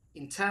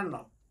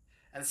internal.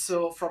 And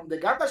so from the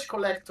garbage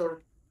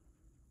collector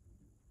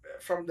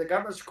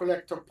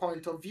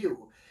point of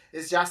view,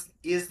 it's just,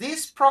 is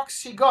this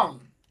proxy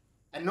gone?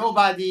 And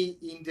nobody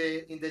in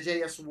the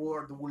JS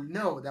world will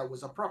know that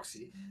was a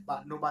proxy,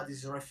 but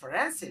nobody's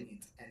referencing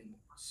it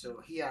anymore. So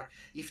here,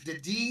 if the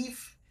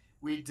div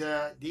with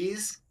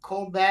this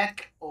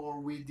callback or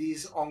with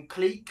this on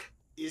click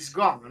is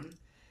gone,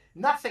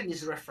 nothing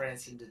is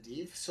referencing the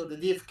div. So the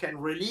div can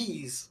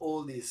release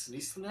all these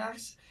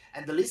listeners,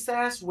 and the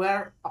listeners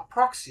were a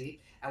proxy,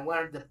 and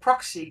where the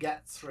proxy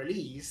gets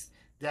released,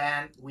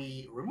 then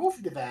we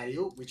remove the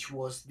value, which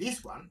was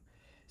this one.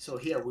 So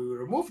here we will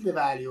remove the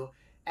value,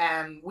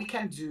 and we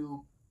can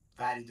do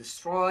value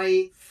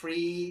destroy,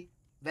 free,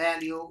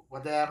 value,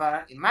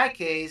 whatever. In my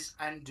case,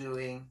 I'm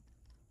doing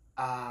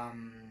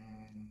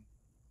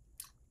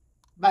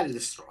value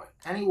destroy,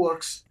 and it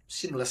works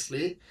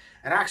seamlessly.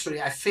 And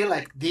actually, I feel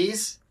like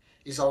this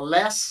is a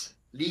less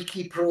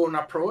leaky prone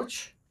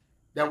approach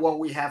than what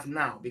we have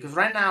now, because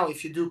right now,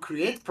 if you do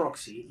create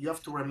proxy, you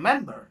have to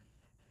remember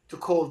to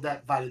call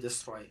that value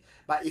destroy.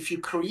 But if you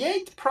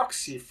create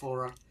proxy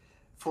for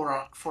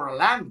a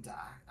lambda,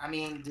 I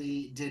mean,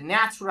 the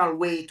natural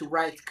way to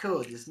write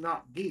code is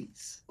not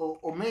this,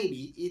 or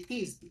maybe it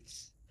is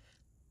this.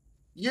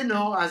 You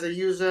know, as a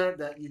user,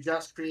 that you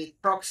just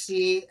create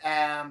proxy,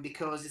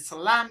 because it's a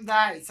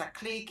lambda, it's a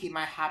click, it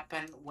might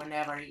happen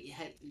whenever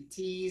it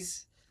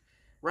is,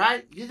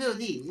 right? You do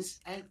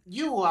this, and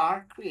you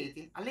are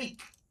creating a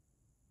leak.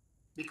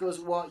 Because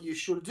what you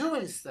should do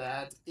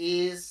instead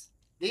is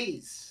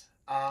this.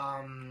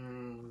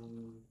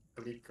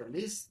 Click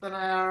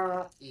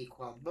listener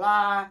equal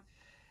blah,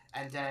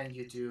 and then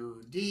you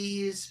do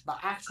this. But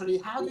actually,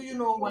 how do you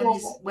know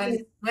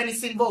when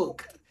it's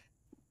invoked?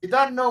 You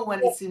don't know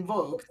when it's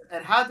invoked,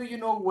 and how do you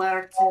know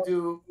where to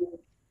do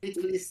click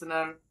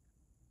listener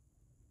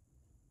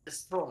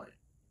destroy?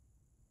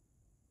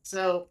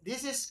 So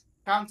this is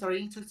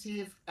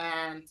counterintuitive,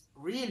 and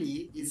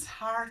really it's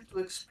hard to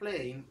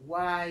explain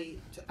why.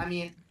 I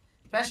mean,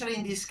 especially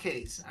in this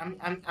case,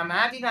 I'm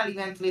adding an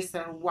event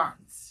listener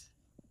once,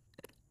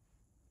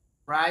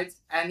 right?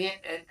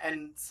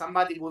 And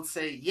somebody will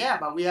say, yeah,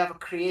 but we have a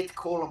create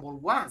callable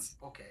once.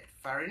 Okay,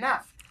 fair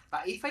enough.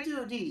 But if I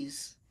do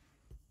this,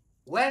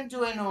 when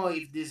do I know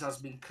if this has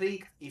been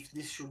clicked, if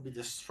this should be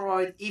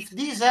destroyed, if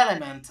this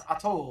element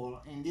at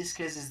all, in this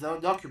case is the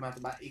document,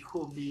 but it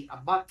could be a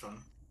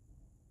button.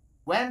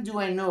 When do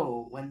I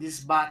know when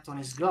this button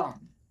is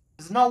gone?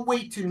 There's no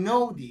way to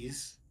know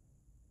this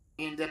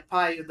in the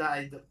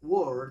periodized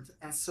world,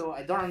 and so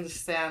I don't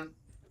understand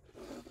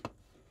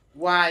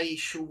why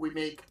should we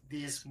make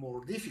this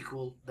more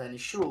difficult than it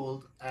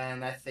should.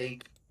 And I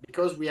think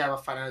because we have a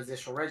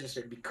finalization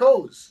registry,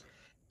 because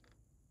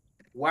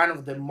one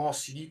of the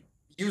most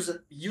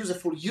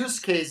useful use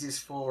cases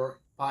for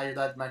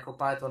periodized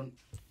MicroPython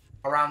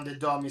around the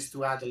DOM is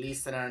to add a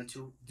listener and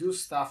to do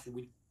stuff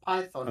with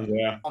Python.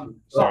 Andrea, on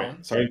sorry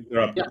DOM. to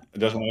interrupt. Yeah. I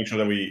just want to make sure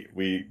that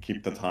we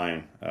keep the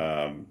time.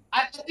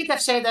 I think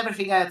I've said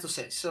everything I had to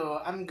say,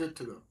 so I'm good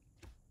to go.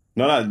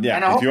 No, yeah.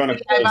 And If you want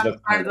to close,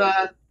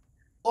 that's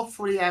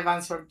hopefully I've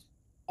answered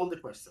all the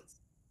questions.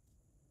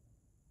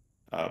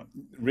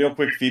 real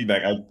quick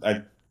feedback.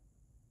 I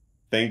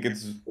think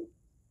it's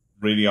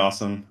really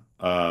awesome.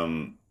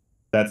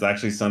 That's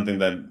actually something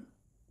that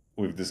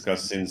we've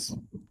discussed since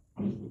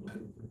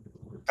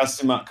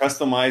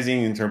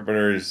customizing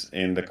interpreters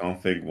in the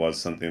config was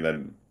something that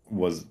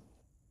was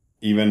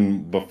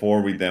even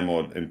before we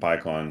demoed in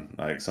PyCon,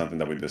 like something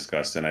that we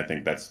discussed, and I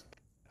think that's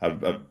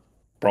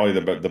probably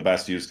the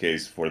best use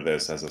case for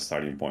this as a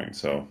starting point.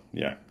 So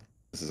yeah,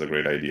 this is a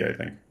great idea, I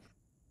think.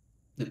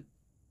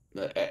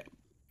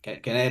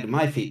 Can I add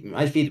my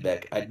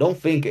feedback? I don't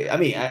think. I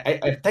mean,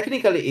 I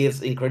technically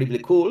is incredibly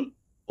cool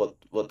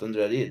what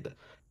Andrea did.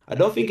 I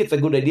don't think it's a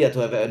good idea to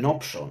have an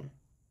option,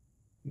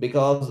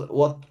 because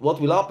what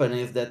will happen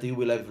is that you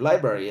will have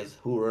libraries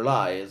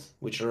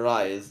which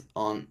relies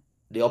on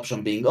the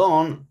option being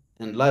on,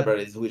 and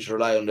libraries which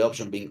rely on the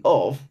option being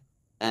off,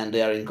 and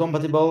they are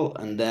incompatible,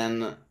 and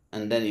then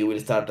you will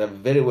start a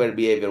very weird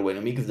behavior when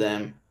you mix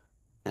them,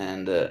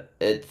 and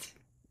it's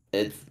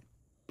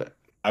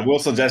I will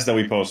suggest that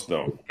we post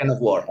though. kind of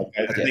war.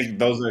 Okay, I think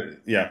those are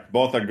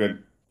both are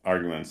good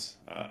arguments.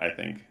 I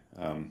think.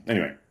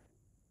 Anyway.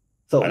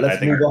 So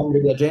let's move on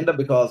with the agenda,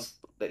 because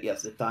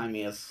yes, the time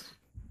is.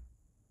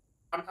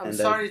 I'm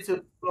sorry to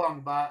be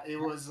long, but it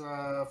was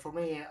for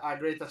me a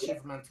great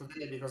achievement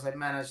today, because I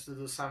managed to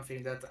do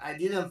something that I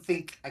didn't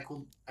think I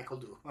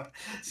could do.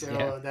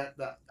 So that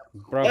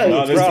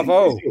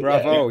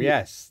bravo,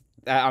 yes.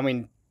 I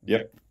mean,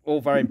 yep,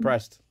 all very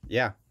impressed.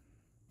 Yeah.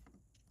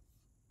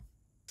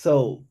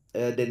 So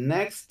the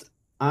next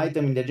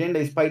item in the agenda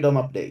is PyDOM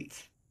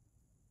updates.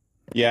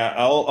 Yeah,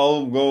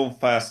 I'll go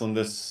fast on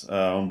this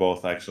on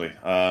both actually.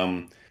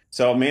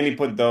 So I'll mainly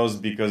put those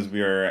because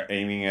we are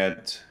aiming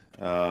at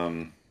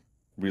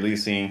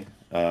releasing.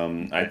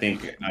 I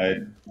think I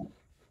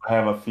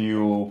have a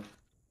few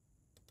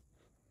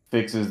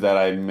fixes that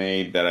I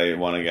made that I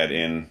want to get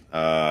in.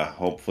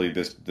 Hopefully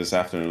this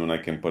afternoon I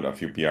can put a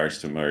few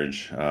PRs to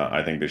merge.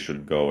 I think they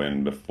should go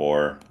in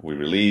before we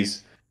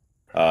release.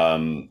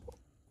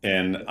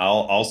 And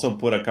I'll also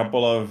put a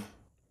couple of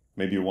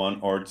maybe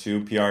 1 or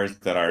 2 PRs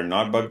that are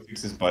not bug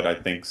fixes, but I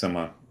think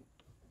some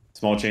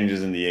small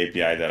changes in the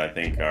API that I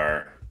think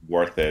are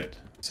worth it.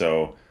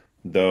 So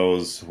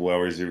those,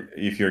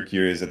 if you're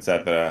curious,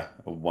 etc.,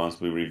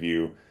 once we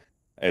review,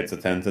 it's a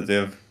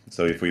tentative.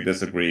 So if we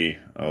disagree,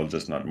 I'll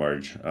just not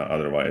merge.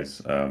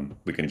 Otherwise,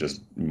 we can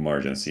just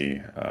merge and see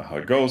how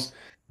it goes.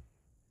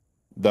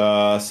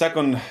 The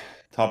second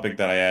topic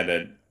that I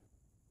added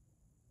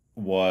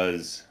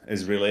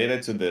is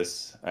related to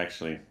this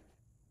actually.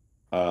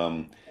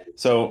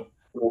 So,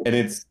 and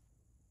it's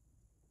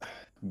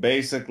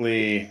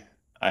basically,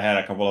 I had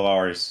a couple of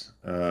hours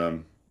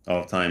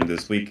of time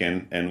this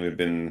weekend, and we've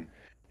been,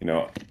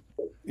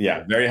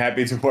 very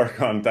happy to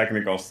work on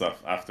technical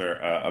stuff after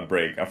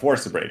a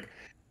forced break.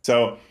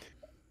 So,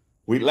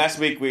 last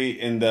week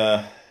in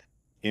the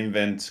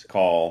invent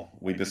call,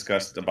 we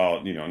discussed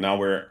about, now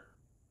we're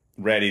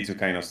ready to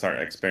kind of start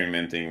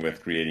experimenting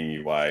with creating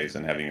UIs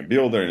and having a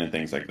builder and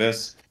things like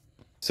this.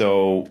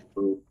 So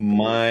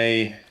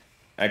my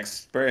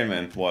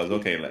experiment was,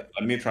 okay, let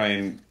me try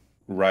and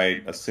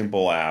write a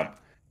simple app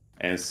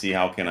and see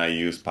how can I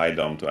use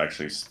PyDOM to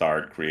actually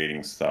start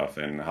creating stuff,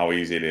 and how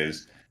easy it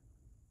is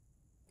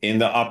in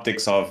the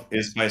optics of,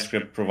 is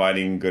PyScript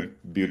providing good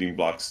building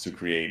blocks to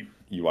create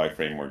UI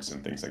frameworks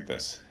and things like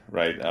this,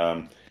 right?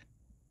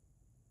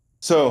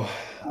 So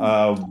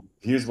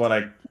here's what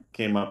I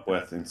came up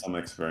with in some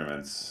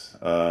experiments.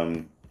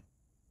 Let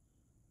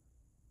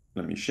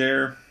me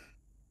share.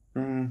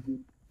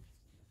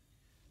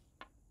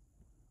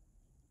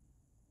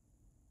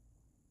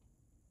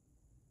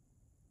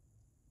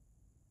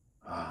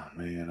 Oh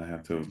man, I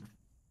have to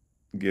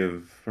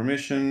give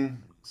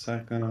permission.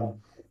 Second.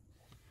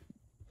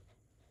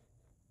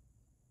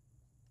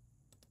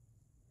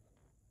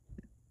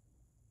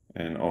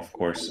 And of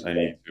course, I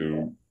need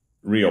to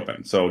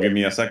reopen. So give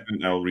me a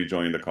second. I'll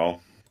rejoin the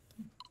call.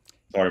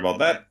 Sorry about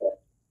that.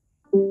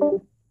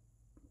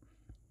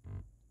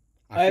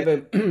 I have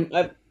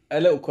a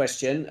little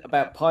question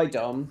about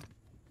PyDOM.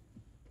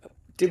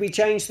 Did we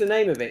change the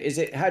name of it? Is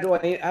it how do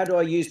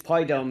I use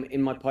PyDOM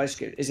in my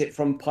PyScript? Is it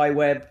from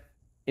PyWeb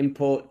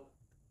import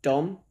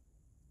DOM?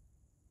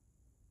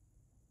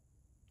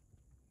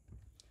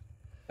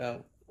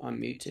 Oh, I'm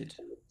muted.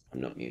 I'm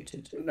not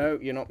muted. No,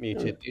 you're not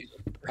muted.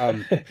 Oh,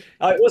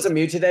 it wasn't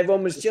muted.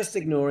 Everyone was just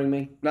ignoring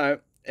me. No,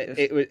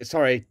 it was.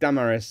 Sorry,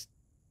 Damaris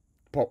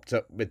popped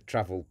up with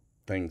travel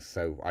things,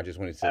 so I just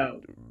wanted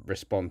to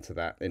respond to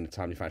that in a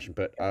timely fashion.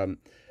 But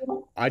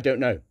I don't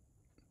know.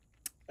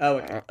 Oh,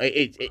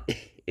 okay.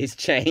 It's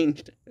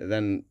changed.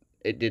 Then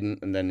it didn't,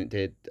 and then it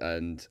did,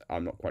 and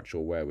I'm not quite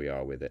sure where we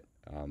are with it.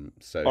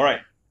 So all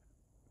right,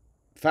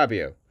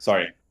 Fabio.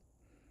 Sorry.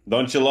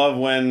 Don't you love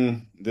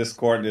when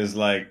Discord is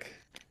like,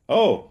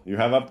 oh, you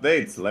have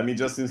updates, let me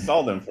just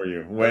install them for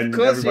you. When of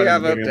course you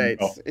have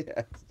updates.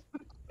 Yes.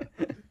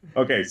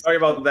 Okay, sorry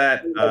about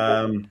that.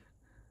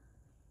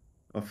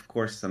 Of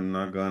course, I'm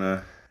not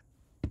gonna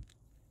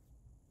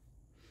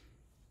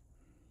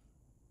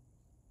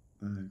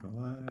go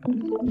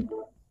live.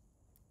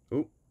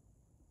 Oh,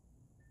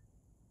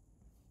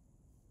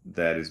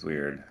 that is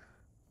weird.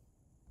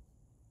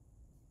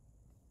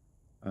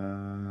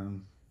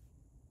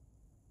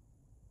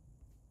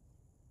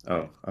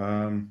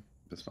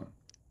 This one.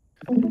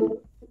 Can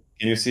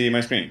you see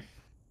my screen?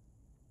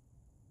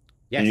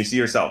 Yes. Can you see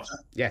yourself?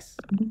 Yes.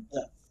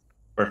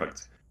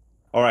 Perfect.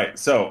 All right,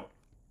 so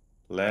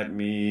let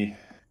me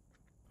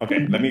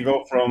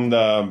go from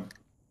the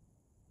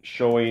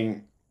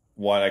showing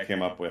what I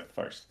came up with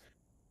first,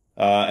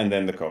 and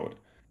then the code.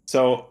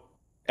 So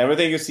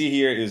everything you see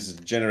here is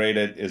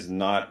generated, is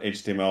not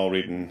HTML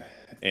written,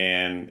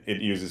 and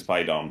it uses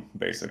PyDOM,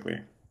 basically.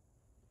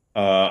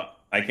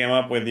 I came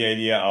up with the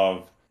idea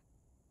of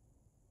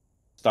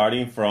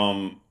starting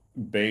from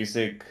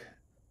basic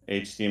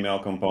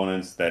HTML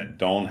components that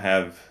don't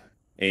have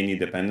any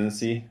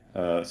dependency,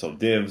 so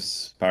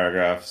divs,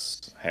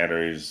 paragraphs,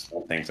 headers,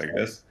 things like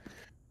this,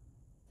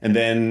 and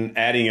then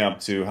adding up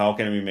to how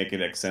can we make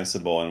it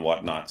extensible and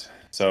whatnot.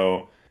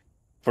 So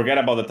forget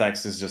about the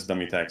text, it's just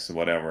dummy text,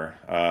 whatever.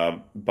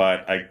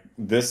 But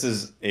this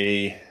is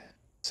a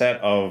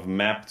set of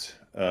mapped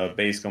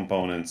base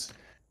components,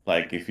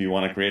 like if you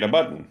want to create a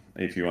button,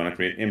 if you want to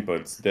create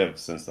inputs,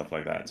 divs, and stuff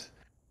like that.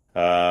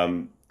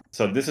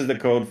 So this is the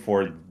code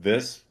for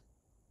this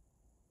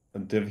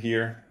div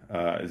here.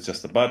 It's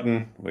just a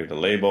button with a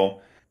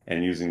label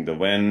and using the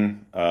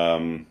when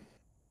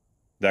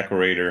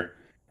decorator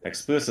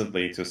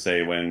explicitly to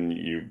say when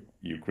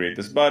you create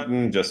this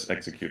button, just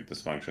execute this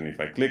function.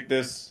 If I click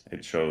this,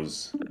 it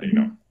shows,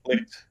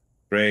 clicked.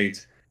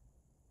 Great.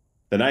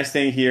 The nice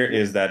thing here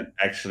is that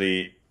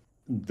actually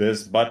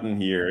this button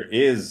here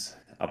is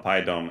a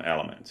PyDOM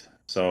element.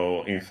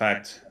 So in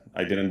fact,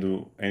 I didn't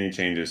do any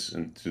changes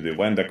to the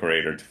when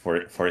decorator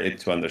for it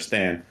to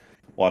understand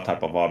what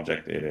type of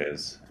object it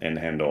is and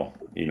handle,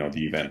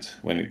 the event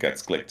when it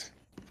gets clicked.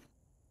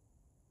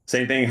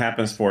 Same thing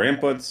happens for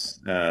inputs.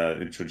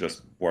 It should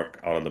just work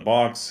out of the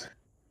box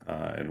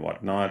and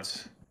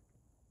whatnot.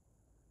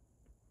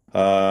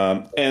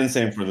 And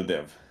same for the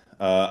div.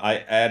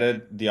 I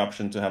added the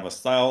option to have a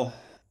style.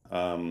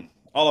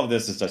 All of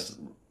this is just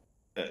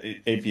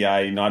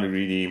API, not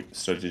really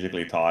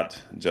strategically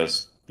thought,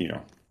 just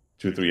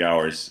 2-3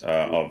 hours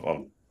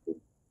of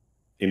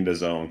in the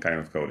zone kind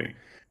of coding.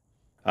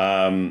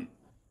 I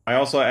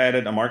also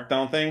added a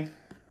markdown thing,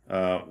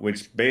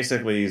 which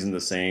basically is in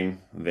the same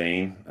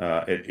vein.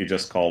 You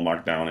just call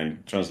markdown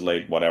and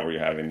translate whatever you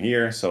have in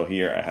here. So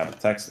here I have a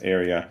text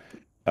area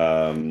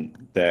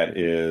that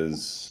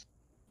is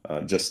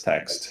just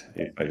text.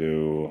 If I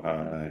do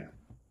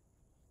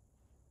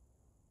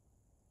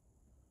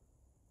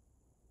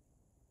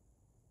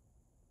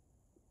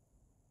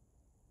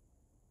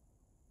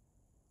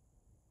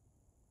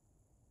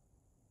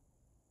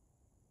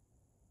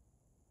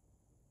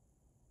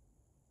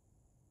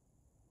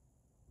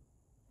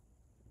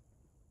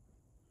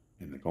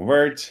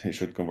convert, it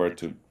should convert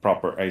to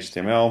proper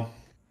HTML.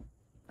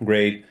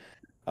 Great.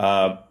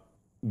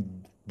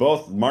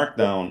 Both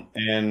Markdown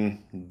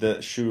and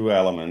the shoe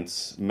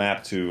elements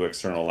map to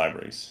external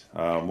libraries.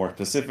 More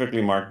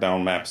specifically,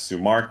 Markdown maps to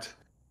marked,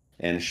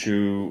 and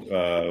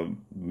shoe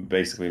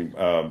basically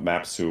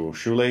maps to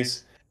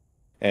shoelace.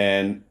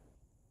 And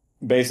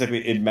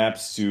basically, it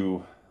maps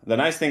to the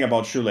nice thing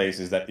about shoelace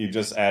is that you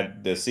just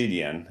add the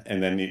CDN,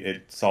 and then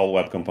it's all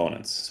web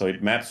components. So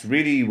it maps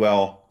really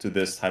well to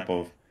this type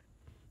of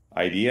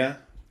idea,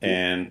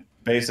 and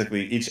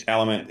basically each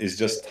element is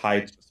just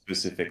tied to a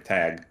specific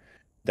tag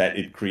that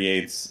it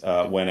creates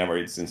whenever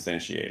it's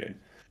instantiated.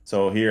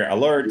 So here,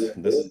 alert,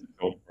 this is the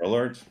code for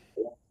alert.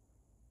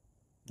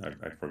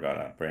 I forgot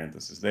a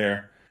parenthesis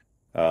there.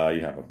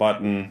 You have a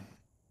button,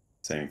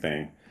 same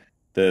thing.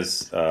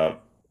 This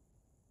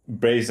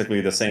basically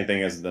the same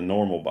thing as the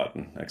normal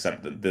button,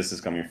 except that this is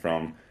coming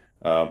from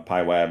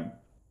pyweb.shoe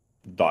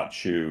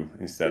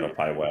instead of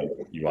pyweb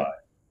UI.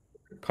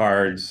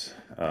 Cards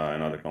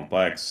and other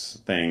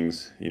complex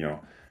things,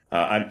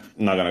 I'm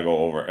not gonna go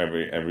over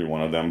every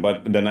one of them,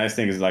 but the nice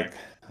thing is like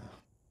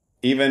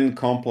even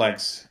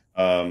complex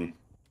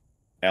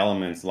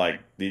elements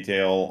like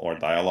detail or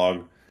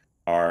dialogue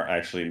are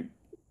actually,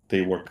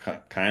 they work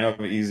kind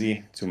of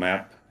easy to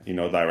map,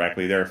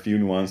 directly. There are a few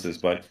nuances,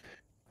 but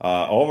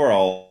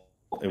overall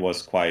it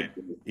was quite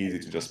easy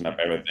to just map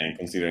everything,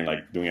 considering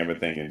like doing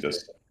everything in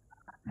just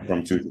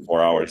from 2 to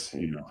 4 hours,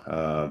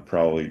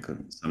 probably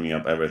summing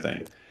up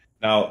everything.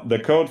 Now, the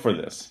code for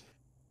this.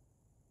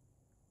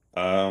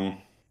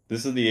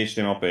 This is the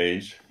HTML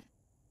page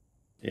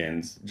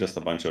and just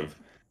a bunch of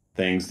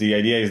things. The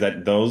idea is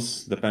that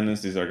those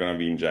dependencies are going to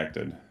be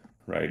injected,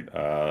 right,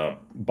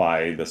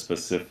 by the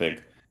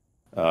specific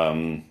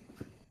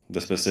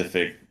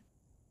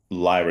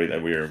library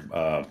that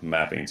we're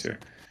mapping to.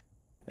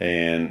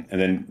 And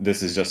then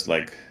this is just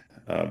like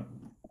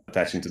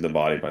attaching to the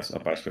body by a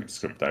PyScript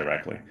script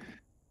directly.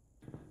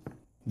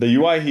 The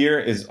UI here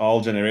is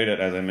all generated,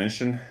 as I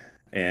mentioned,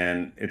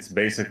 and it's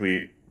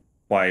basically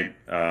quite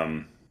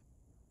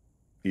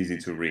easy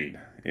to read.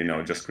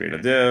 Just create a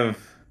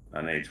div,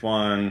 an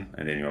h1,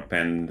 and then you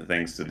append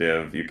things to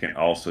div. You can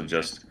also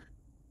just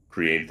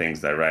create things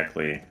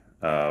directly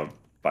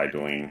by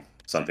doing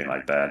something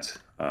like that,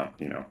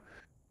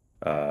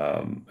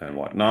 and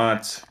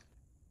whatnot.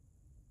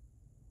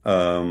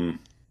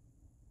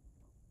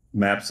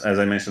 maps, as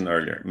I mentioned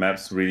earlier,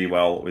 maps really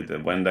well with the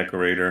when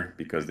decorator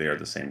because they are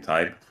the same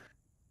type.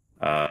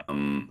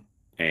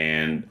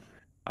 And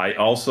I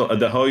also,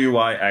 the whole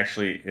UI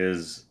actually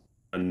is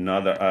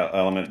another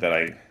element that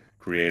I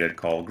created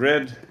called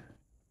grid.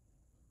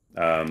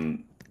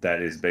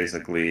 That is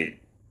basically,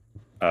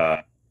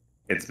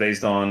 it's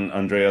based on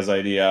Andrea's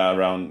idea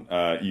around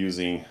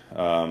using,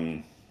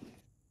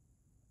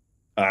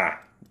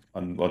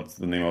 what's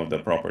the name of the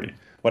property?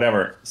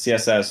 Whatever,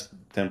 CSS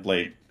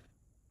template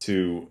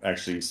to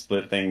actually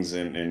split things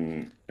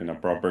in a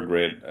proper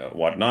grid,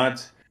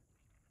 whatnot.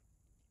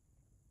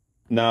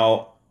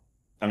 Now,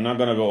 I'm not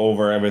going to go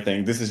over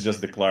everything. This is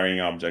just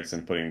declaring objects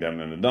and putting them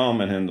in the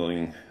DOM and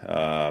handling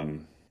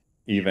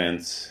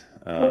events.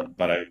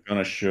 But I'm going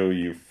to show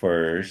you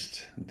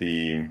first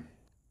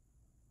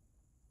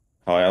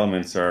how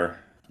elements are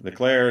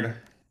declared.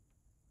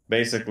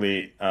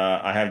 Basically,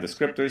 I have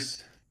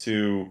descriptors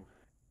to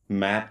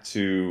map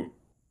to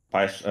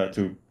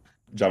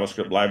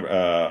JavaScript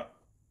library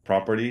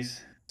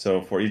properties.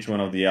 So for each one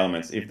of the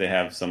elements, if they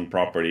have some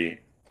property,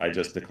 I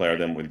just declare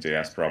them with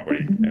JS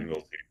property, and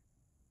we'll see.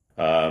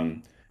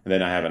 And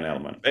then I have an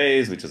element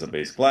base, which is a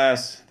base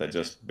class that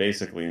just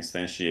basically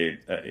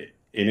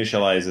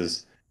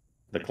initializes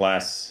the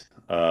class,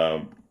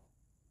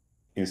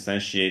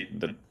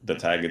 instantiate the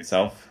tag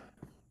itself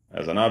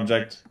as an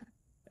object,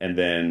 and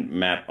then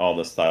map all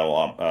the style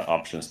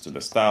options to the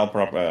style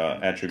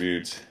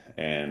attribute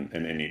and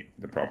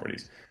the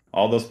properties.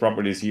 All those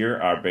properties here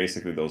are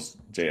basically those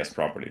JS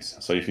properties.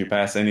 So if you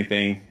pass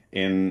anything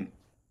in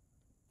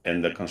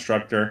the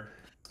constructor,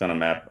 it's going to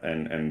map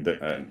and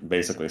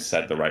basically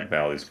set the right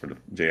values for the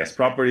JS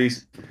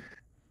properties.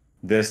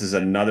 This is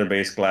another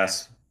base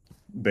class,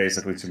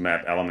 basically to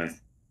map elements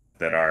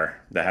that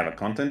have a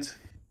content.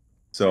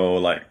 So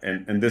like,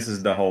 and this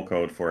is the whole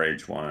code for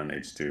H1,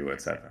 H2,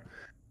 etc.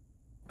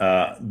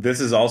 This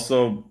is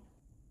also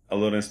a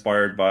little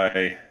inspired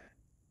by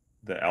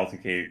the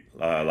LTK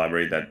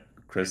library that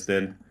Chris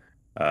did.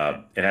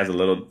 It has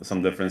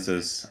some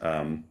differences,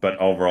 but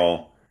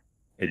overall,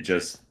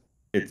 it's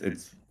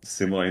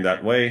similar in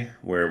that way,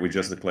 where we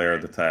just declare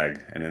the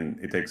tag and then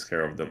it takes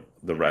care of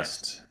the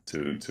rest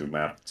to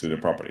map to the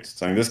properties.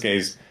 So in this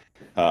case,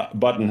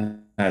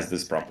 button has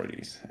these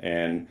properties,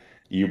 and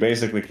you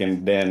basically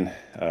can then,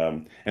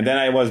 and then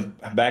I was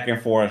back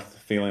and forth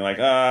feeling like,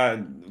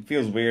 it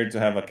feels weird to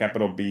have a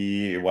capital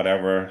B,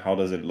 whatever. How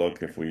does it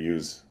look if we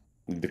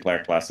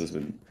declare classes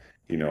with,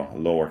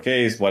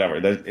 lowercase, whatever.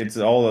 It's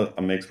all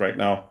a mix right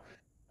now.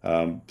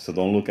 So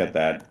don't look at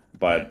that.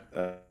 But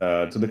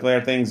to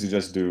declare things, you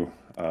just do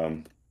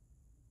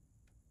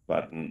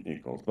button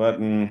equals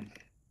button.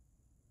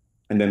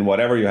 And then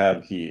whatever you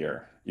have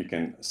here, you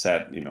can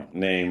set,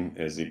 name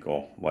is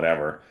equal,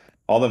 whatever.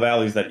 All the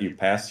values that you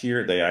pass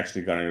here, they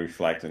actually going to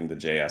reflect in the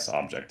JS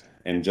object.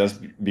 And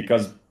just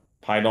because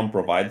PyDOM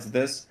provides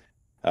this,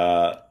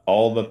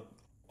 all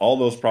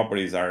those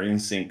properties are in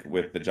sync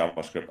with the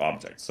JavaScript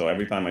object. So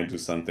every time I do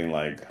something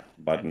like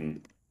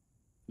button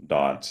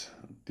dot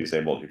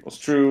disabled equals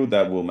true,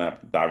 that will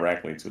map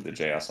directly to the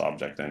JS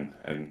object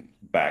and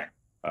back.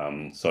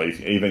 So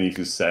even if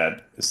you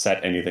set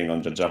anything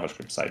on the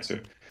JavaScript side too.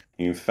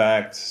 In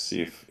fact,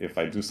 see if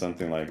I do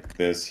something like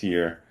this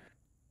here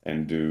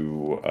and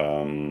do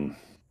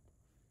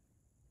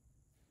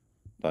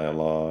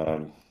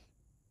dialog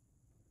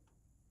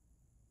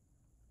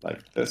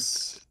like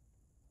this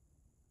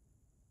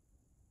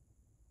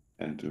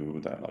and do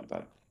dialog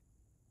dot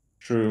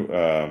true,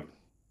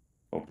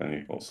 open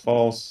equals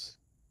false.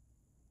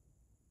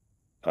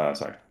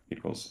 Sorry,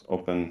 equals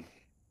open.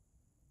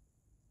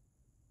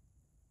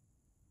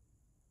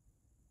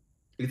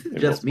 Is it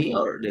just me,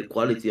 or the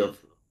quality of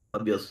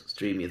Fabio's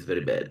stream is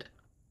very bad?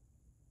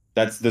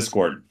 That's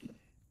Discord.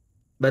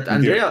 But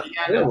Andrea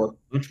was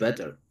much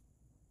better.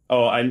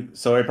 Oh,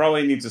 so I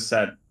probably need to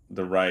set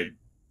the right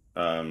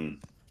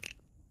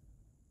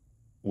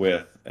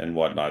width and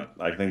whatnot.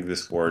 I think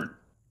Discord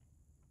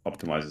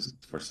optimizes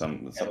for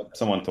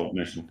someone told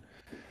mention.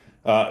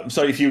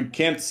 So if you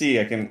can't see,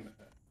 I can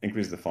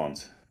increase the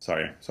font.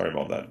 Sorry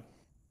about that.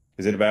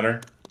 Is it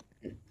better?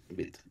 A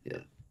bit, yeah.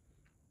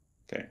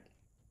 Okay.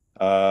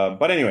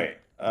 But anyway,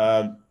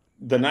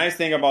 the nice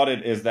thing about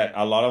it is that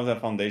a lot of the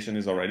foundation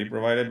is already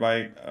provided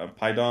by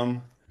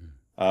PyDOM.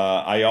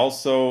 I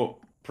also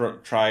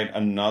tried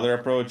another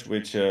approach,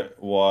 which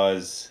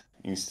was,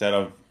 instead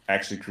of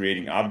actually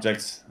creating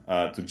objects,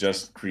 to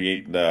just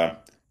create the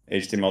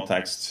HTML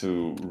text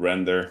to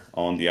render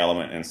on the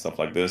element and stuff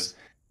like this.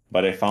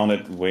 But I found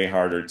it way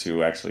harder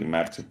to actually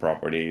map to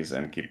properties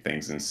and keep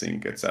things in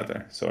sync,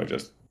 etc. So I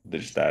just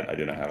ditched that. I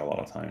didn't have a lot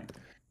of time.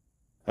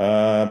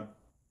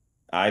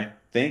 I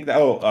think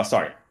that,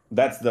 sorry.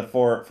 That's the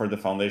for the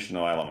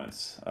foundational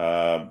elements.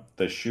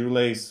 The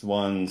shoelace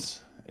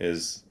ones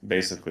is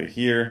basically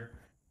here.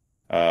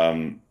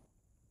 And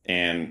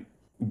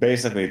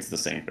basically it's the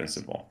same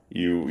principle.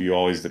 You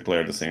always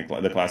declare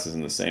the classes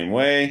in the same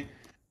way.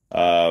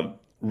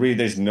 Really,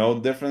 there's no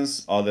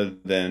difference other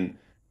than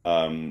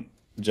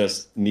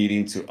just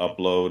needing to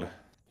upload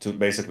to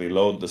basically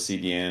load the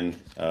CDN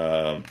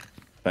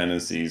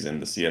dependencies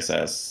and the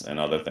CSS and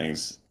other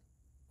things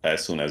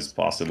as soon as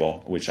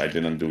possible, which I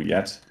didn't do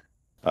yet.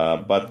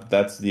 But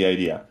that's the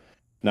idea.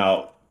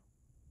 Now,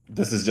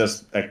 this is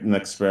just an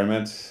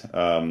experiment,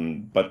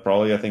 but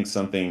probably I think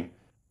something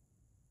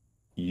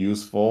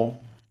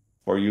useful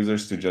for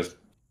users to just,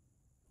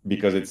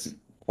 because it's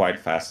quite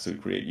fast to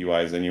create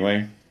UIs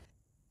anyway.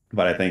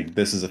 But I think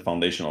this is a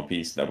foundational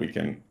piece that we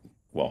can,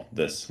 well,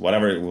 this,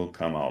 whatever it will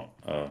come out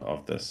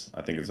of this,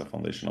 I think it's a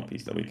foundational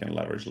piece that we can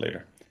leverage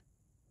later.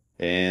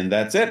 And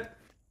that's it.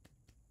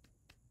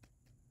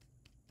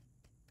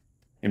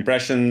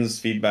 Impressions,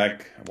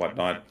 feedback,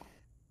 whatnot.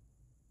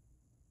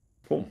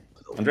 Cool.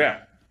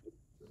 Andrea.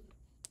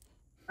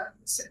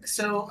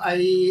 So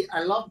I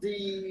love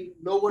the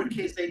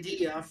lowercase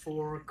idea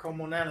for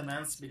common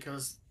elements,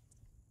 because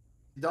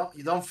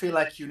you don't feel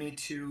like you need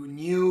to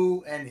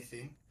new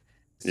anything.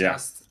 It's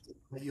just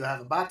you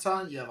have a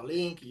button, you have a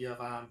link, you have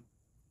a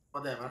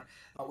whatever.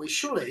 But with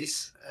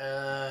shoelace,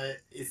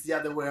 it's the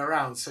other way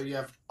around. So you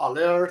have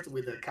alert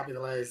with a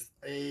capitalized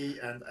A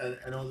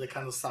and all that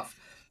kind of stuff.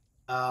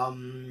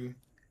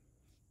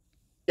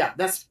 Yeah,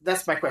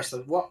 that's my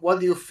question. What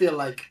do you feel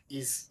like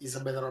is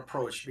a better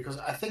approach? Because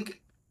I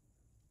think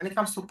when it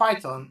comes to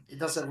Python, it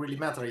doesn't really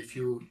matter if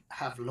you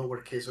have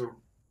lowercase or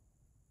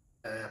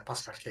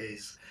Pascal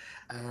case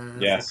for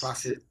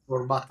classes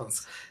or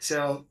buttons.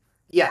 So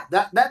yeah,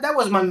 that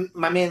was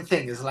my main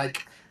thing. Is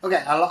like,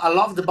 okay, I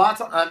love the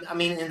button. I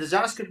mean, in the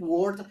JavaScript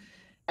world,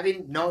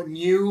 having no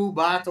new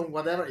button,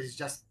 whatever, is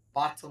just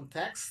button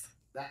text.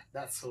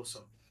 That's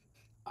awesome.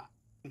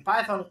 In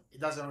Python, it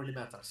doesn't really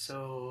matter.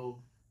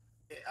 So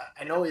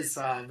I know it's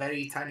a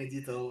very tiny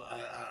detail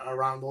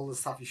around all the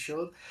stuff you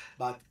showed,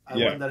 but I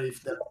wonder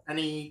if there's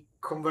any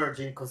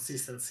converging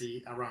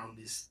consistency around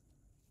this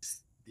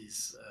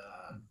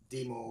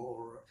demo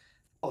or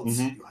thoughts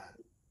you had.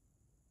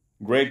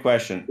 Great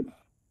question.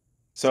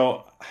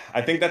 So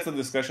I think that's a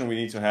discussion we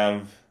need to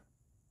have,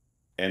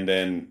 and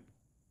then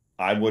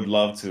I would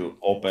love to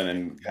open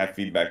and have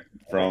feedback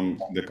from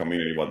the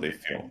community, what they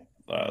feel,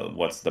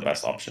 what's the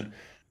best option.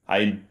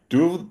 I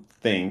do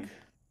think,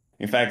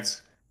 in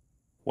fact,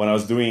 when I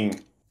was doing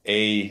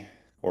A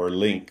or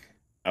link,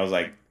 I was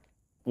like,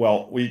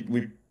 well,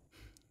 we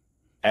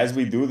as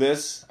we do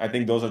this, I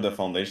think those are the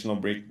foundational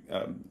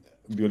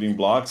building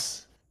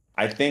blocks.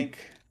 I think,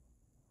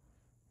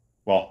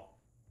 well,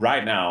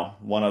 right now,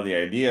 one of the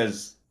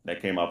ideas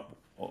that came up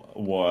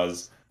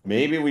was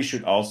maybe we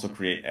should also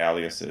create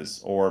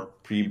aliases or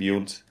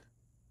pre-built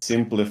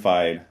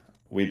simplified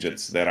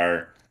widgets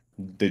that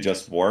they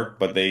just work,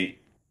 but they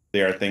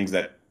are things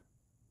that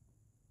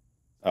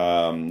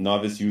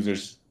novice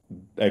users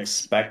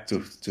expect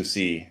to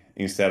see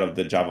instead of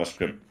the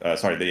JavaScript, the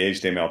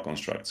HTML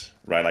constructs,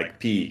 right? Like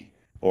P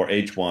or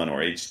H1 or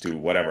H2,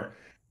 whatever.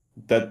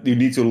 That you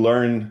need to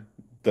learn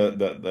the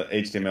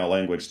HTML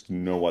language to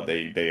know what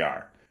they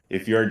are.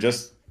 If you're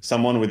just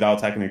someone without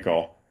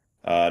technical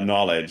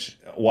knowledge,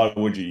 what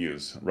would you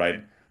use,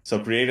 right? So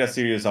create a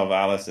series of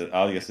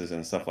aliases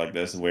and stuff like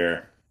this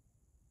where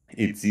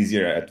it's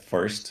easier at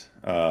first,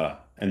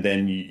 and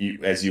then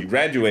as you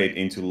graduate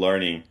into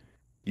learning,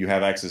 you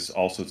have access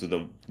also to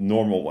the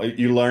normal.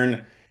 You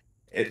learn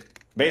it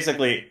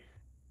basically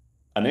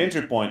an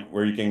entry point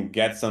where you can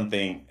get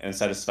something and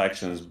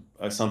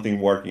something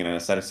working and a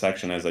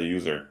satisfaction as a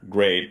user.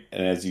 Great.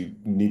 And as you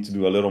need to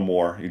do a little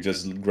more, you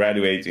just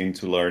graduate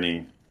into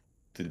learning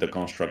the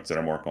constructs that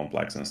are more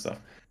complex and stuff.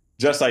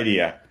 Just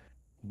idea.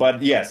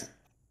 But yes,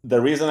 to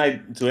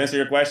answer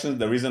your question,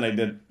 the reason I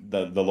did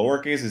the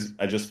lowercase is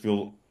it just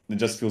feels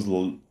a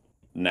little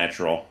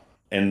natural,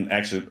 and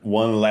actually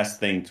one less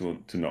thing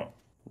to know,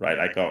 right?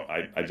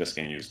 I just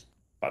can use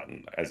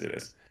button as it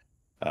is.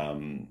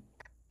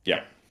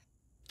 Yeah.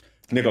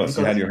 Nicholas,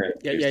 you had your hand.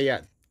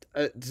 Yeah.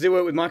 Does it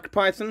work with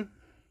MicroPython?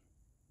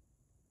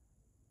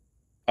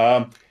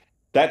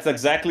 That's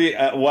exactly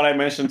what I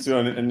mentioned to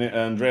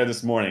Andrea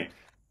this morning.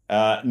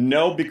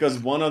 No, because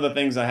one of the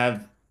things I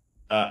have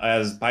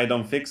as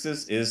PyDOM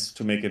fixes is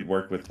to make it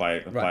work with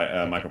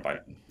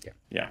MicroPython.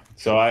 Yeah.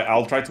 So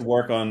I'll try to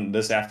work on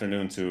this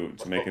afternoon to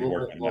make it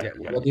work. What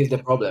is the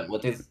problem?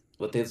 What is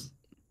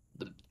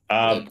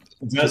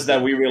just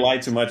that we rely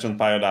too much on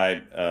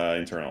Pyodide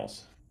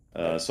internals.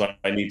 So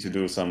I need to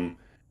do some.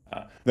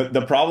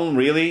 The problem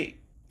really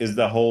is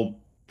the whole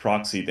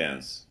proxy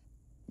dance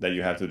that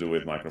you have to do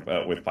with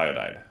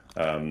Pyodide.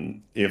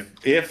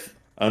 If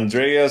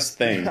Andrea's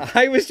thing,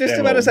 I was just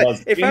about to say,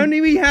 if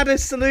only we had a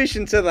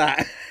solution to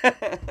that.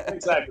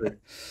 Exactly.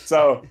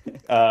 So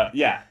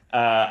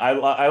I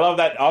love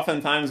that.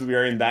 Oftentimes we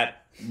are in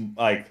that,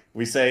 like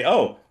we say,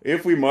 oh,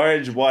 if we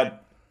merge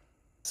what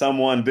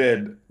someone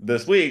did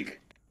this week,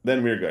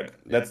 then we're good.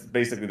 That's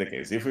basically the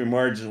case. If we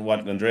merge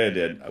what Andrea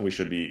did, we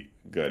should be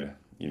good,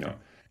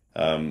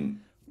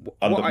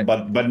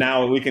 but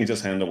now we can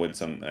just handle with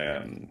some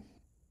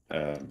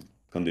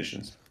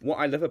conditions. What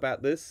I love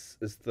about this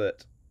is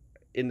that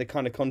in the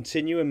kind of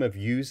continuum of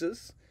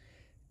users,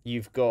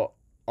 you've got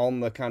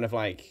on the kind of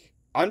like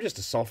I'm just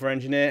a software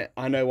engineer.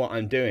 I know what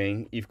I'm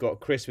doing. You've got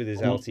Chris with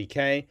his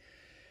LTK.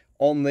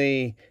 On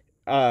the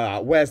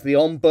where's the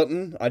on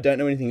button? I don't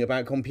know anything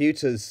about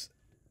computers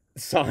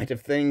side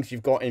of things.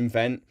 You've got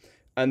invent.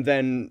 And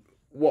then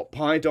what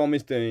PyDom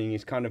is doing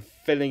is kind of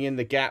filling in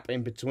the gap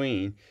in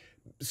between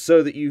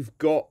so that you've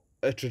got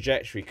a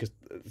trajectory. Because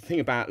the thing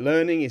about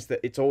learning is that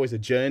it's always a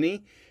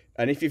journey.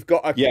 And if you've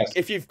got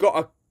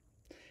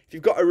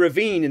a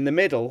ravine in the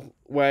middle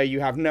where you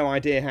have no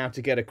idea how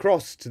to get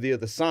across to the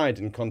other side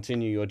and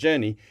continue your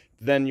journey,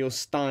 then you're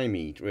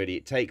stymied. Really,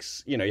 it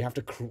takes you have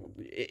to.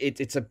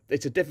 It's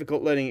a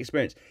difficult learning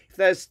experience. If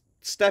there's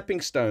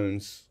stepping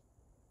stones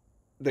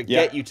that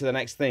get you to the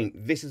next thing,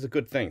 this is a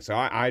good thing. So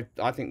I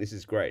think this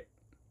is great.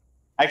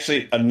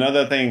 Actually,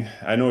 another thing,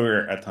 I know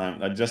we're at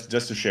time. Just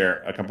to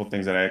share a couple of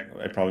things that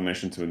I probably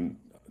mentioned to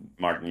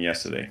Martin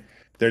yesterday.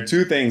 There are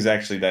two things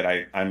actually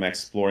that I'm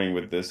exploring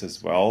with this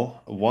as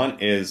well. One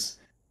is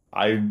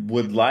I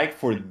would like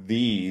for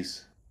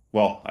these,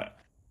 well,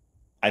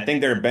 I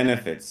think there are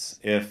benefits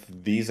if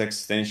these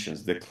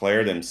extensions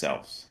declare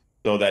themselves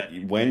so that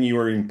when you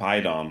are in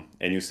PyDom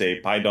and you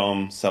say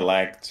PyDom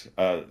select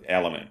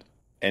element,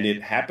 and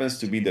it happens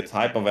to be the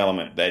type of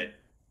element that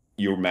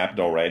you mapped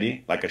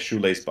already, like a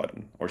shoelace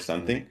button or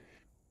something,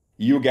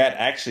 you get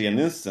actually an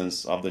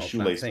instance of the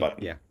shoelace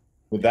button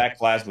with that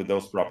class with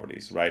those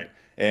properties, right?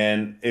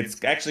 And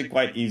it's actually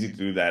quite easy to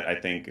do that, I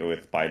think,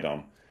 with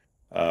PyDom.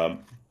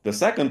 The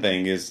second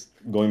thing is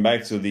going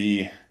back to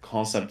the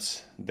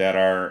concepts that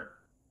are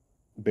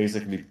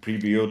basically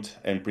pre-built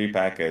and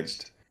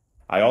pre-packaged.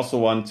 I also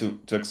want to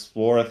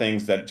explore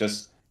things that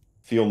just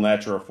feel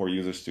natural for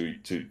users to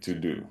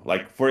do.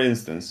 Like, for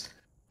instance,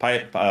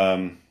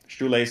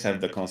 Shoelace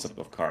have the concept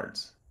of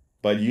cards,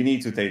 but you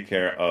need to take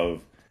care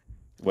of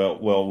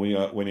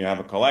when you have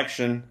a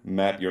collection,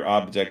 map your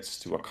objects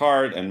to a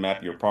card and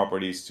map your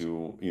properties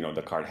to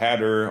the card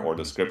header or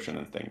description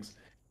and things.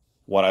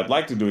 What I'd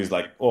like to do is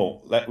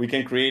we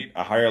can create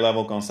a higher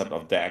level concept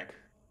of deck,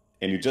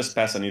 and you just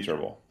pass an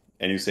interval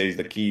and you say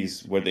the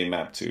keys where they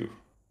map to,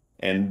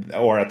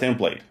 or a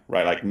template,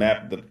 right? Like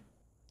map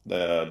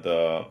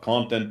the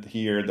content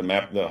here,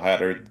 the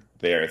header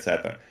there,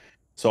 etc.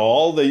 So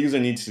all the user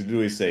needs to do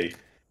is say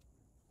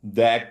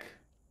deck,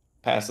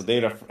 pass a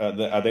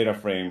data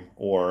frame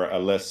or a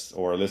list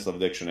of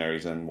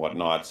dictionaries and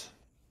whatnot,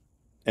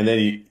 and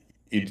then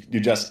you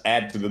just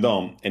add to the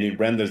DOM and it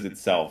renders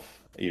itself,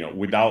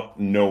 without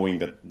knowing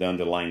the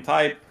underlying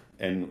type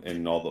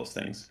and all those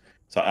things.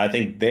 So I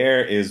think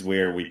there is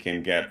where we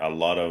can get a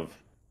lot of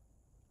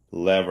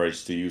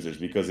leverage to users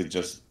because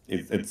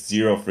it's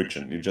zero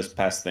friction. You just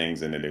pass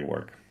things and then they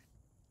work.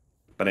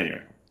 But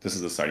anyway, this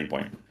is the starting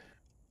point.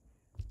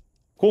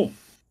 Cool.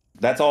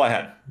 That's all I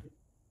had.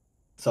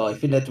 So I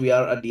feel that we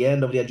are at the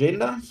end of the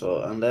agenda.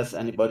 So unless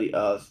anybody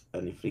has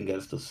anything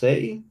else to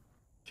say,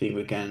 I think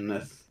we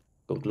can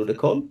conclude the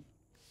call.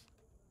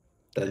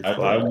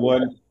 I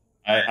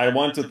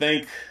want to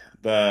thank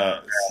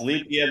the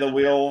sleepy at the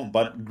wheel,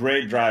 but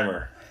great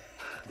driver.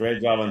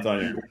 Great job,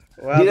 Antonio.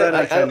 Well done,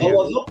 Antonio. I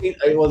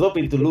was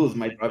hoping to lose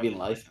my driving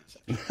license.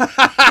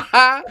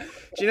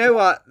 Do you know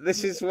what?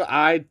 This is what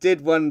I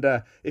did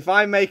wonder. If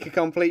I make a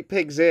complete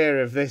pig's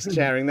ear of this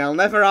chairing, they'll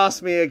never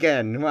ask me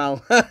again.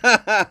 Well,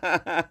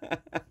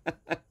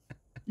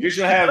 you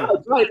should have.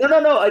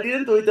 No, I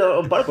didn't do it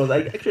on purpose.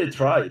 I actually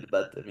tried,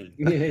 but I mean,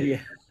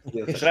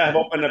 You should have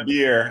opened a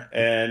beer,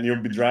 and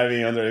you'll be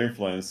driving under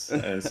influence,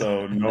 and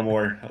so no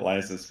more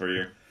license for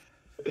you.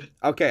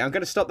 Okay, I'm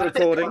going to stop the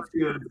recording.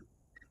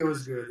 It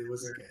was good. It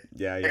was okay.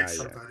 Yeah.